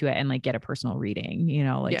dig into it and like get a personal reading,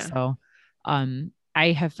 like Yeah, so.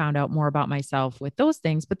 I have found out more about myself with those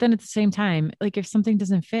things. But then at the same time, like if something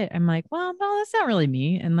doesn't fit, I'm like, well, no, that's not really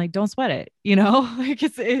me. And like, don't sweat it, like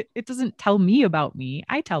it doesn't tell me about me.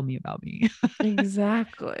 I tell me about me. It's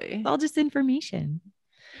exactly. all just information.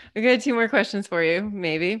 I got two more questions for you,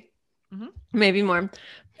 maybe, Mhm. maybe more.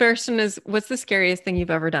 First one is, what's the scariest thing you've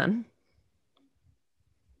ever done?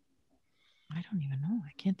 I don't even know.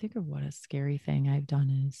 I can't think of what a scary thing I've done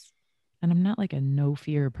is. And I'm not like a no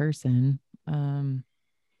fear person. Um,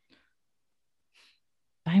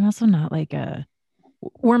 I'm also not like a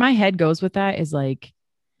where my head goes with that is like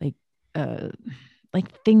uh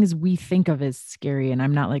like things we think of as scary, and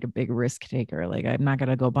I'm not like a big risk taker. Like I'm not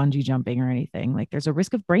gonna go bungee jumping or anything. Like there's a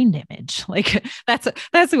risk of brain damage. Like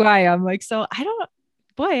that's who I am. Like so I don't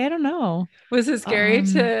boy, I don't know. Was it scary Um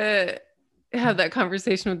to have that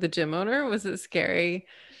conversation with the gym owner? Was it scary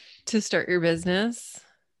to start your business?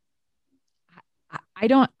 I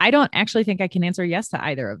don't actually think I can answer yes to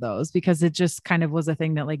either of those because it just kind of was a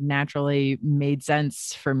thing that like naturally made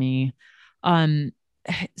sense for me. Um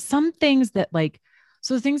some things that like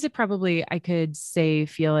so the things that probably I could say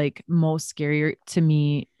feel like most scarier to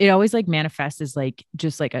me, it always like manifests as like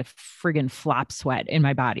just like a friggin' flop sweat in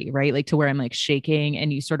my body, right? Like to where I'm like shaking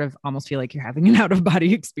and you sort of almost feel like you're having an out of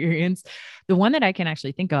body experience. The one that I can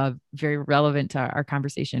actually think of very relevant to our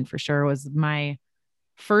conversation for sure was my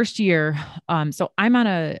first year. So I'm on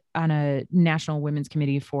a national women's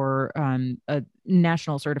committee for a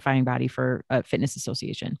national certifying body for a fitness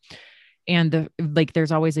association, and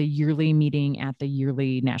there's always a yearly meeting at the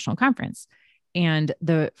yearly national conference. And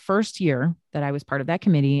the first year that I was part of that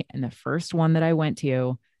committee, and the first one that I went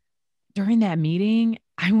to during that meeting,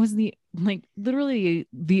 I was the like literally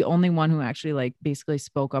the only one who actually like basically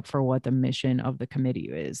spoke up for what the mission of the committee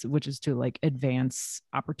is, which is to like advance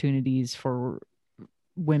opportunities for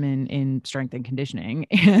women in strength and conditioning.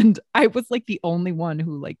 And I was like the only one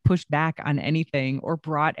who like pushed back on anything or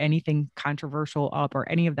brought anything controversial up or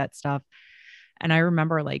any of that stuff. And I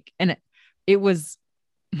remember like, and it was,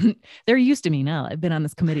 they're used to me now. I've been on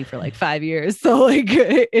this committee for like 5 years. So like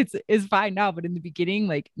it's fine now. But in the beginning,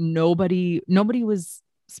 like nobody was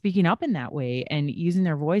speaking up in that way and using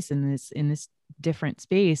their voice in this different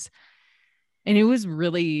space. And it was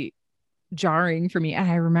really jarring for me. And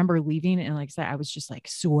I remember leaving and like I said, I was just like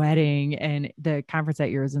sweating, and the conference that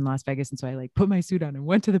year was in Las Vegas. And so I like put my suit on and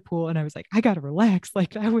went to the pool, and I was like, I gotta relax.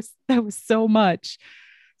 Like that was so much.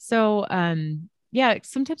 So yeah,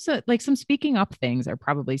 sometimes like some speaking up things are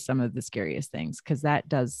probably some of the scariest things because that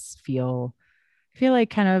does feel like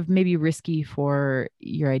kind of maybe risky for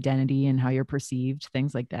your identity and how you're perceived,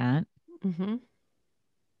 things like that. Hmm.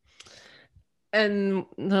 And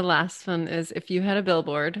the last one is, if you had a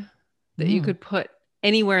billboard that you Mm. could put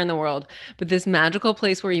anywhere in the world, but this magical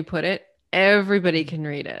place where you put it, everybody can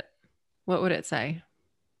read it. What would it say?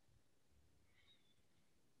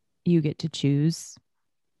 You get to choose.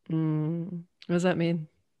 What does that mean?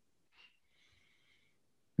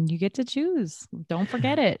 You get to choose. Don't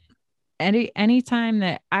forget it. Anytime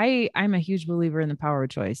that I'm a huge believer in the power of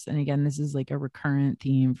choice. And again, this is like a recurrent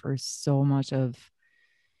theme for so much of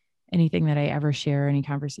anything that I ever share, any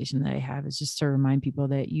conversation that I have is just to remind people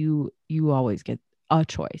that you always get a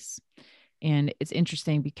choice. And it's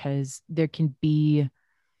interesting because there can be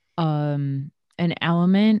an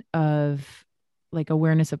element of like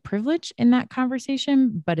awareness of privilege in that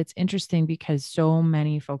conversation, but it's interesting because so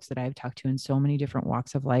many folks that I've talked to in so many different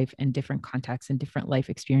walks of life and different contexts and different life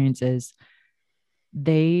experiences,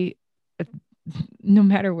 they, no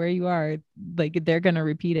matter where you are, like they're going to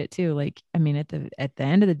repeat it too. Like, I mean, at the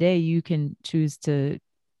end of the day, you can choose to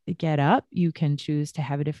get up, you can choose to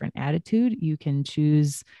have a different attitude, you can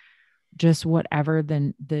choose just whatever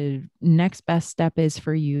the next best step is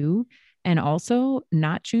for you. And also,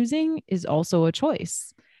 not choosing is also a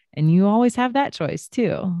choice. And you always have that choice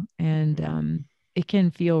too. And it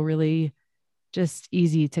can feel really just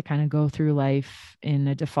easy to kind of go through life in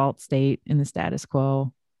a default state in the status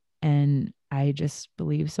quo. And I just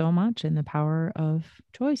believe so much in the power of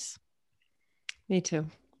choice. Me too.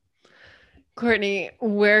 Kourtney,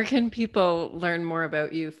 where can people learn more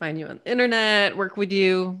about you, find you on the internet, work with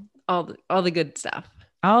you, all the good stuff?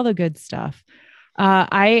 All the good stuff.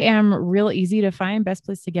 I am real easy to find. Best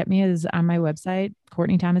place to get me is on my website,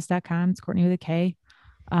 KourtneyThomas.com. It's Kourtney with a K.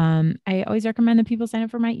 I always recommend that people sign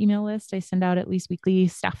up for my email list. I send out at least weekly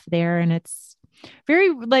stuff there, and it's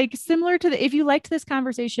very like similar to if you liked this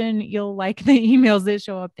conversation, you'll like the emails that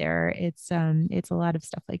show up there. It's a lot of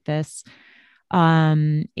stuff like this.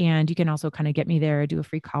 And you can also kind of get me there, do a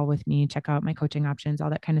free call with me, check out my coaching options,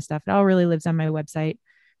 all that kind of stuff. It all really lives on my website.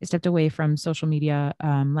 I stepped away from social media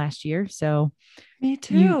last year. So me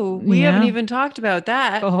too. We haven't even talked about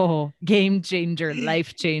that. Oh, game changer,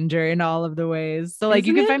 life changer in all of the ways. So like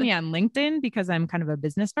you can find me on LinkedIn because I'm kind of a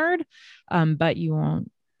business nerd, but you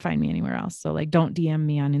won't find me anywhere else. So like don't DM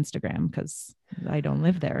me on Instagram because I don't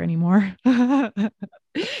live there anymore.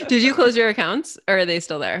 Did you close your accounts or are they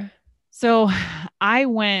still there? So I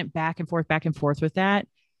went back and forth with that.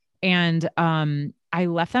 And I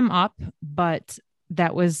left them up, but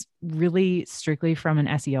that was really strictly from an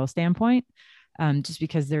SEO standpoint. Just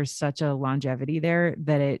because there's such a longevity there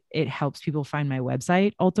that it helps people find my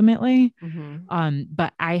website ultimately.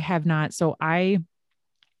 But I have not. So I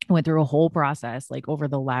went through a whole process like over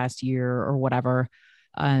the last year or whatever,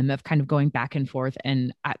 of kind of going back and forth.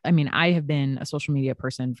 And I mean, I have been a social media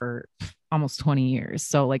person for almost 20 years.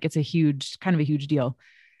 So like, it's a huge deal.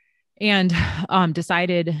 And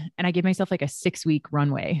decided, and I gave myself like a 6-week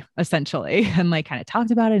runway essentially, and like kind of talked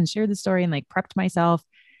about it and shared the story and like prepped myself,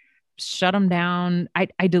 shut them down.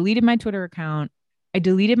 I deleted my Twitter account. I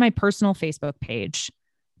deleted my personal Facebook page,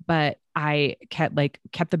 but I kept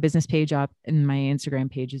the business page up and my Instagram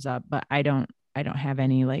page is up, but I don't have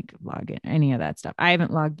any like login, any of that stuff. I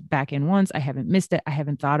haven't logged back in once. I haven't missed it. I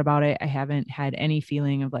haven't thought about it. I haven't had any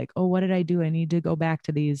feeling of like, oh, what did I do? I need to go back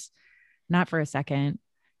to these. Not for a second.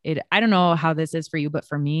 I don't know how this is for you, but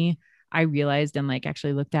for me, I realized and like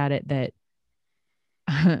actually looked at it that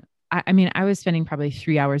I mean, I was spending probably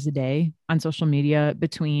 3 hours a day on social media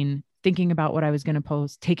between thinking about what I was going to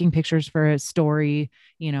post, taking pictures for a story,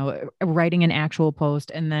 writing an actual post,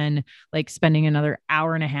 and then like spending another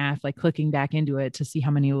hour and a half, like clicking back into it to see how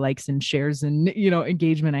many likes and shares and,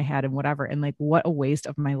 engagement I had and whatever. And like, what a waste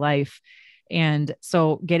of my life. And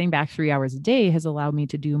so getting back 3 hours a day has allowed me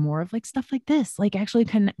to do more of like stuff like this, like actually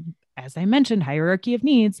as I mentioned, hierarchy of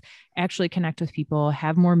needs, actually connect with people,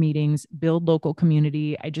 have more meetings, build local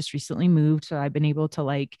community. I just recently moved, so I've been able to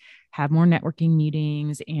like have more networking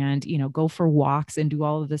meetings and, go for walks and do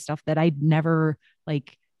all of this stuff that I never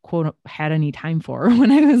like quote had any time for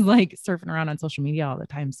when I was like surfing around on social media all the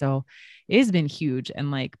time. So it has been huge.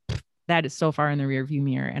 And like, that is so far in the rear view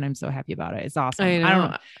mirror and I'm so happy about it. It's awesome. I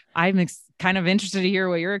don't know. I'm kind of interested to hear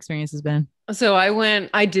what your experience has been. So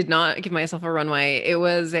I did not give myself a runway.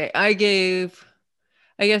 I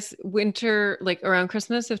guess winter, like around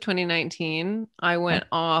Christmas of 2019, I went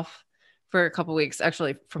off for a couple weeks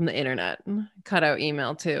actually from the internet, cut out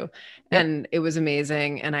email too. Yep. And it was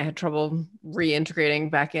amazing. And I had trouble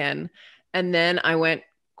reintegrating back in. And then I went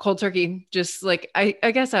cold turkey, just like, I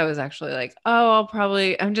guess I was actually like, oh,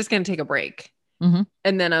 I'm just going to take a break. Mm-hmm.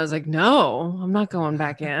 And then I was like, no, I'm not going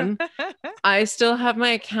back in. I still have my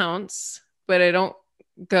accounts, but I don't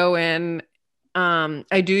go in.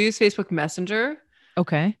 I do use Facebook Messenger.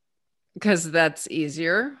 Okay. Because that's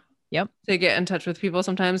easier. Yep. To get in touch with people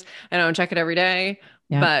sometimes. I don't check it every day,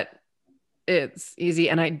 but it's easy.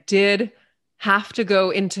 And I did have to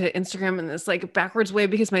go into Instagram in this like backwards way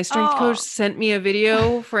because my strength coach sent me a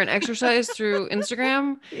video for an exercise through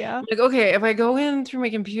Instagram. Yeah. I'm like, okay, if I go in through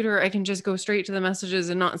my computer, I can just go straight to the messages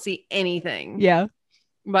and not see anything. Yeah.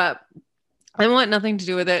 But I want nothing to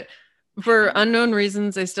do with it. For unknown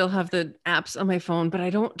reasons, I still have the apps on my phone, but I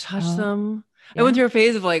don't touch Oh, them. I went yeah. through a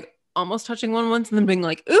phase of like almost touching one once and then being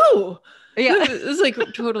like, ooh, Yeah. it was like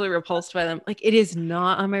totally repulsed by them. Like it is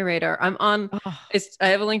not on my radar. Oh, I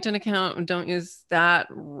have a LinkedIn account and don't use that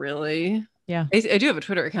really. yeah. I do have a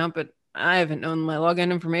Twitter account, but I haven't known my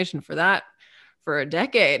login information for that for a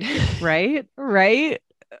decade. Right. Right.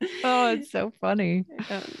 Oh, it's so funny.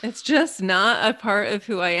 It's just not a part of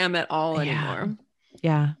who I am at all Yeah. anymore.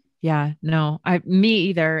 Yeah. Yeah. No, me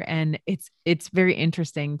either. And it's very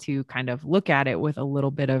interesting to kind of look at it with a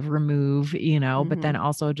little bit of remove, but then Mm-hmm.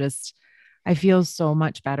 also just, I feel so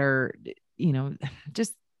much better,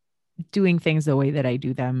 just doing things the way that I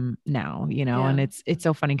do them now, Yeah. and it's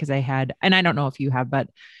so funny because and I don't know if you have, but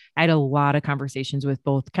I had a lot of conversations with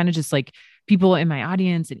both kind of just like people in my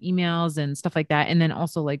audience and emails and stuff like that. And then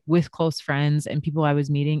also like with close friends and people I was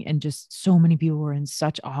meeting, and just so many people were in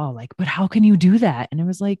such awe, like, but how can you do that? And it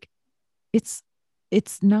was like, it's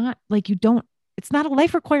it's not like you don't it's not a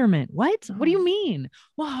life requirement. What do Oh. you mean?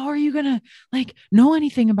 Well, how are you gonna like know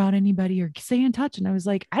anything about anybody or stay in touch? And I was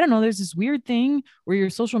like, I don't know, there's this weird thing where your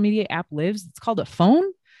social media app lives. It's called a phone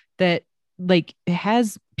that like it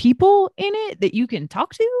has people in it that you can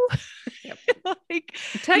talk to. Yep. Like,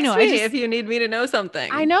 Text I me just if you need me to know I something.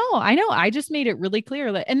 know, I know. I just made it really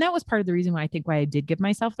clear that, and that was part of the reason why I did give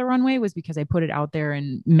myself the runway, was because I put it out there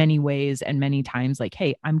in many ways and many times, like,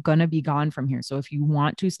 hey, I'm gonna be gone from here. So if you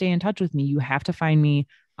want to stay in touch with me, you have to find me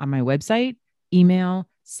on my website, email,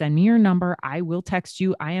 send me your number. I will text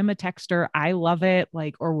you. I am a texter. I love it.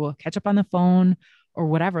 Like, or we'll catch up on the phone or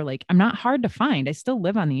whatever. Like, I'm not hard to find. I still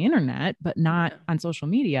live on the internet, but not Yeah. on social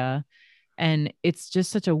media. And it's just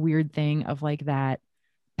such a weird thing of like that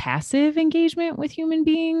passive engagement with human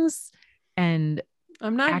beings, and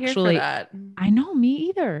I'm not here for actually, that. I know, me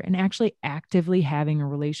either, and actually actively having a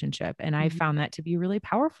relationship. And I Mhm. found that to be really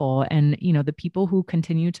powerful. And the people who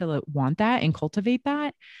continue to want that and cultivate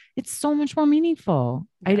that, it's so much more meaningful.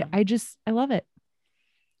 Yeah. I love it.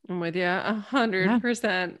 I'm with you Yeah.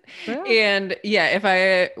 100%. Yeah. And yeah, if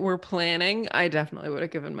I were planning, I definitely would have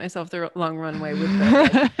given myself the long runway with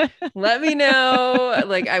the like, let me know.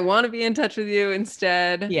 Like, I want to be in touch with you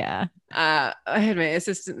instead. Yeah. I had my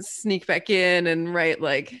assistant sneak back in and write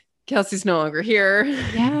like, Kelsey's no longer here.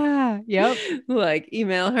 Yeah. Yep. Like,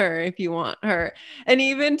 email her if you want her. And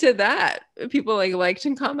even to that, people like liked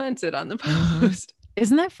and commented on the Mm-hmm. post.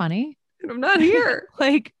 Isn't that funny? And I'm not here.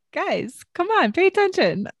 Like, guys, come on, pay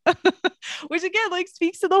attention. Which again, like,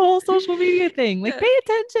 speaks to the whole social media thing. Like, Yeah. pay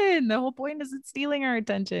attention. The whole point is it's stealing our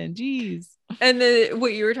attention. Jeez. And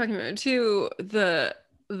what you were talking about too, the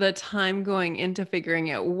time going into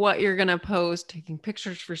figuring out what you're gonna post, taking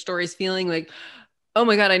pictures for stories, feeling like, oh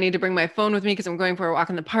my God, I need to bring my phone with me because I'm going for a walk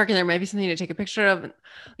in the park and there might be something to take a picture of. And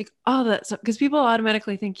like all that stuff. Because people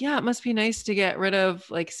automatically think, yeah, it must be nice to get rid of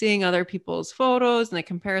like seeing other people's photos and the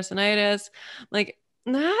comparisonitis. Like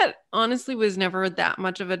that honestly was never that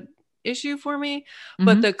much of an issue for me.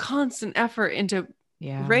 But Mm-hmm. the constant effort into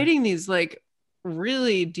Yeah. writing these like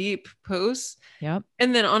really deep posts Yep.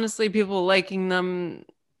 and then honestly people liking them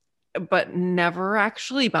but never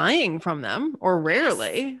actually buying from them or Yes.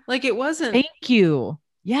 rarely. Like it wasn't Thank you.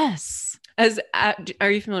 Yes. are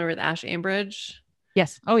you familiar with Ash Ambridge?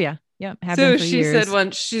 Yes. Oh yeah. Yep. Have been So for she said years.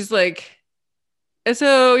 once, she's like,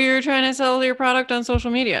 so you're trying to sell your product on social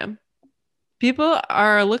media. People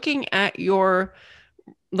are looking at your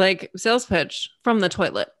like sales pitch from the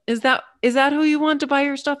toilet. Is that who you want to buy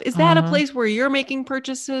your stuff? Is that a Uh-huh. place where you're making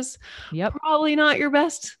purchases? Yep. Probably not your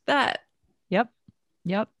best bet. Yep.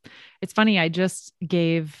 Yep. It's funny. I just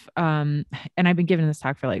gave and I've been giving this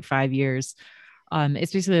talk for like 5 years.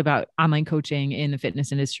 It's basically about online coaching in the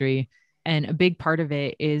fitness industry. And a big part of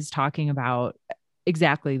it is talking about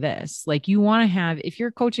exactly this. Like, you want to have, if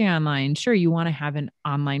you're coaching online, sure, you want to have an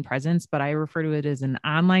online presence, but I refer to it as an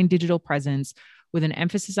online digital presence with an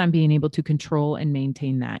emphasis on being able to control and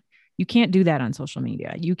maintain that. You can't do that on social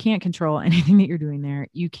media. You can't control anything that you're doing there.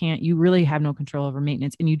 You really have no control over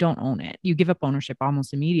maintenance, and you don't own it. You give up ownership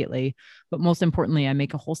almost immediately. But most importantly, I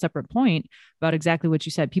make a whole separate point about exactly what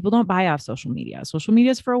you said. People don't buy off social media. Social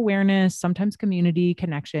media is for awareness, sometimes community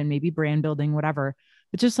connection, maybe brand building, whatever.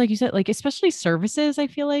 But just like you said, like, especially services, I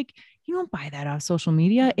feel like you don't buy that off social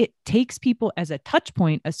media. It takes people as a touch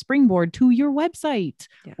point, a springboard to your website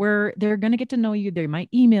Yeah. where they're going to get to know you. They might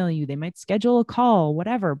email you, they might schedule a call,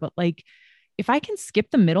 whatever. But like, if I can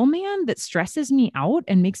skip the middleman that stresses me out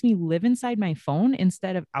and makes me live inside my phone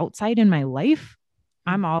instead of outside in my life,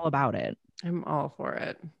 I'm all about it. I'm all for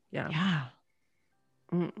it. Yeah.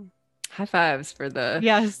 Yeah. High fives for the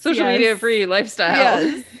Yes. social Yes. media free lifestyle.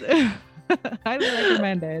 Yes. Highly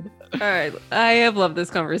recommended. All right. I have loved this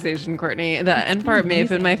conversation, Kourtney. The end part may have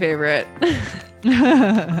been my favorite.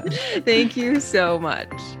 Thank you so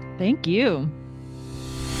much. Thank you.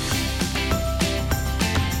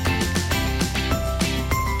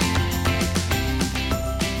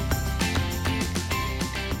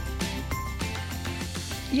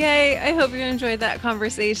 Yay. I hope you enjoyed that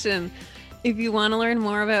conversation. If you want to learn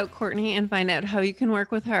more about Kourtney and find out how you can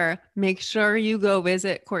work with her, make sure you go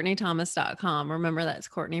visit KourtneyThomas.com. Remember, that's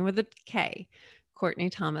Kourtney with a K,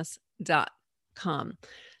 KourtneyThomas.com.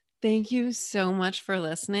 Thank you so much for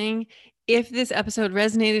listening. If this episode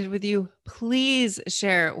resonated with you, please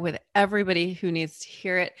share it with everybody who needs to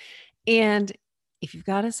hear it. And if you've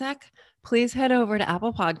got a sec, please head over to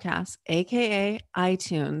Apple Podcasts, aka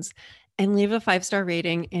iTunes, and leave a 5-star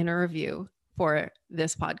rating and a review for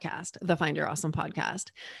this podcast, the Find Your Awesome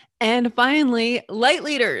podcast. And finally, light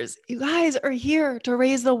leaders, you guys are here to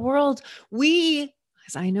raise the world.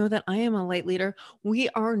 As I know that I am a light leader, we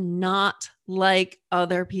are not like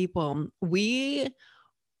other people. We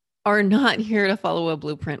are not here to follow a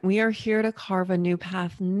blueprint. We are here to carve a new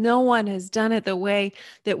path. No one has done it the way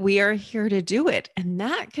that we are here to do it. And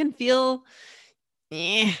that can feel,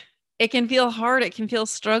 it can feel hard. It can feel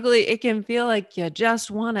struggling. It can feel like you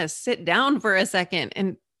just want to sit down for a second.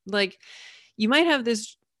 And like, you might have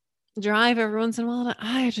this drive every once in a while.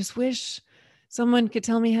 I just wish someone could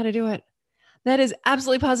tell me how to do it. That is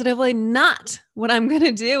absolutely positively not what I'm going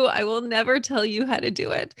to do. I will never tell you how to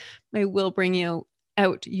do it. I will bring you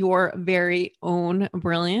out your very own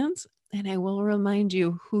brilliance. And I will remind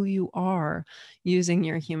you who you are using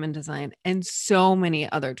your human design and so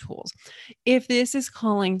many other tools. If this is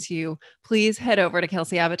calling to you, please head over to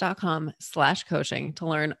kelseyabbott.com/coaching to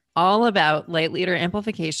learn all about light leader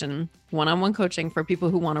amplification, one-on-one coaching for people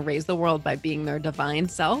who want to raise the world by being their divine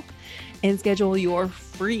self, and schedule your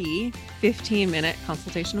free 15-minute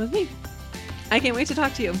consultation with me. I can't wait to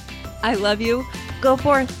talk to you. I love you. Go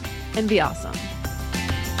forth and be awesome.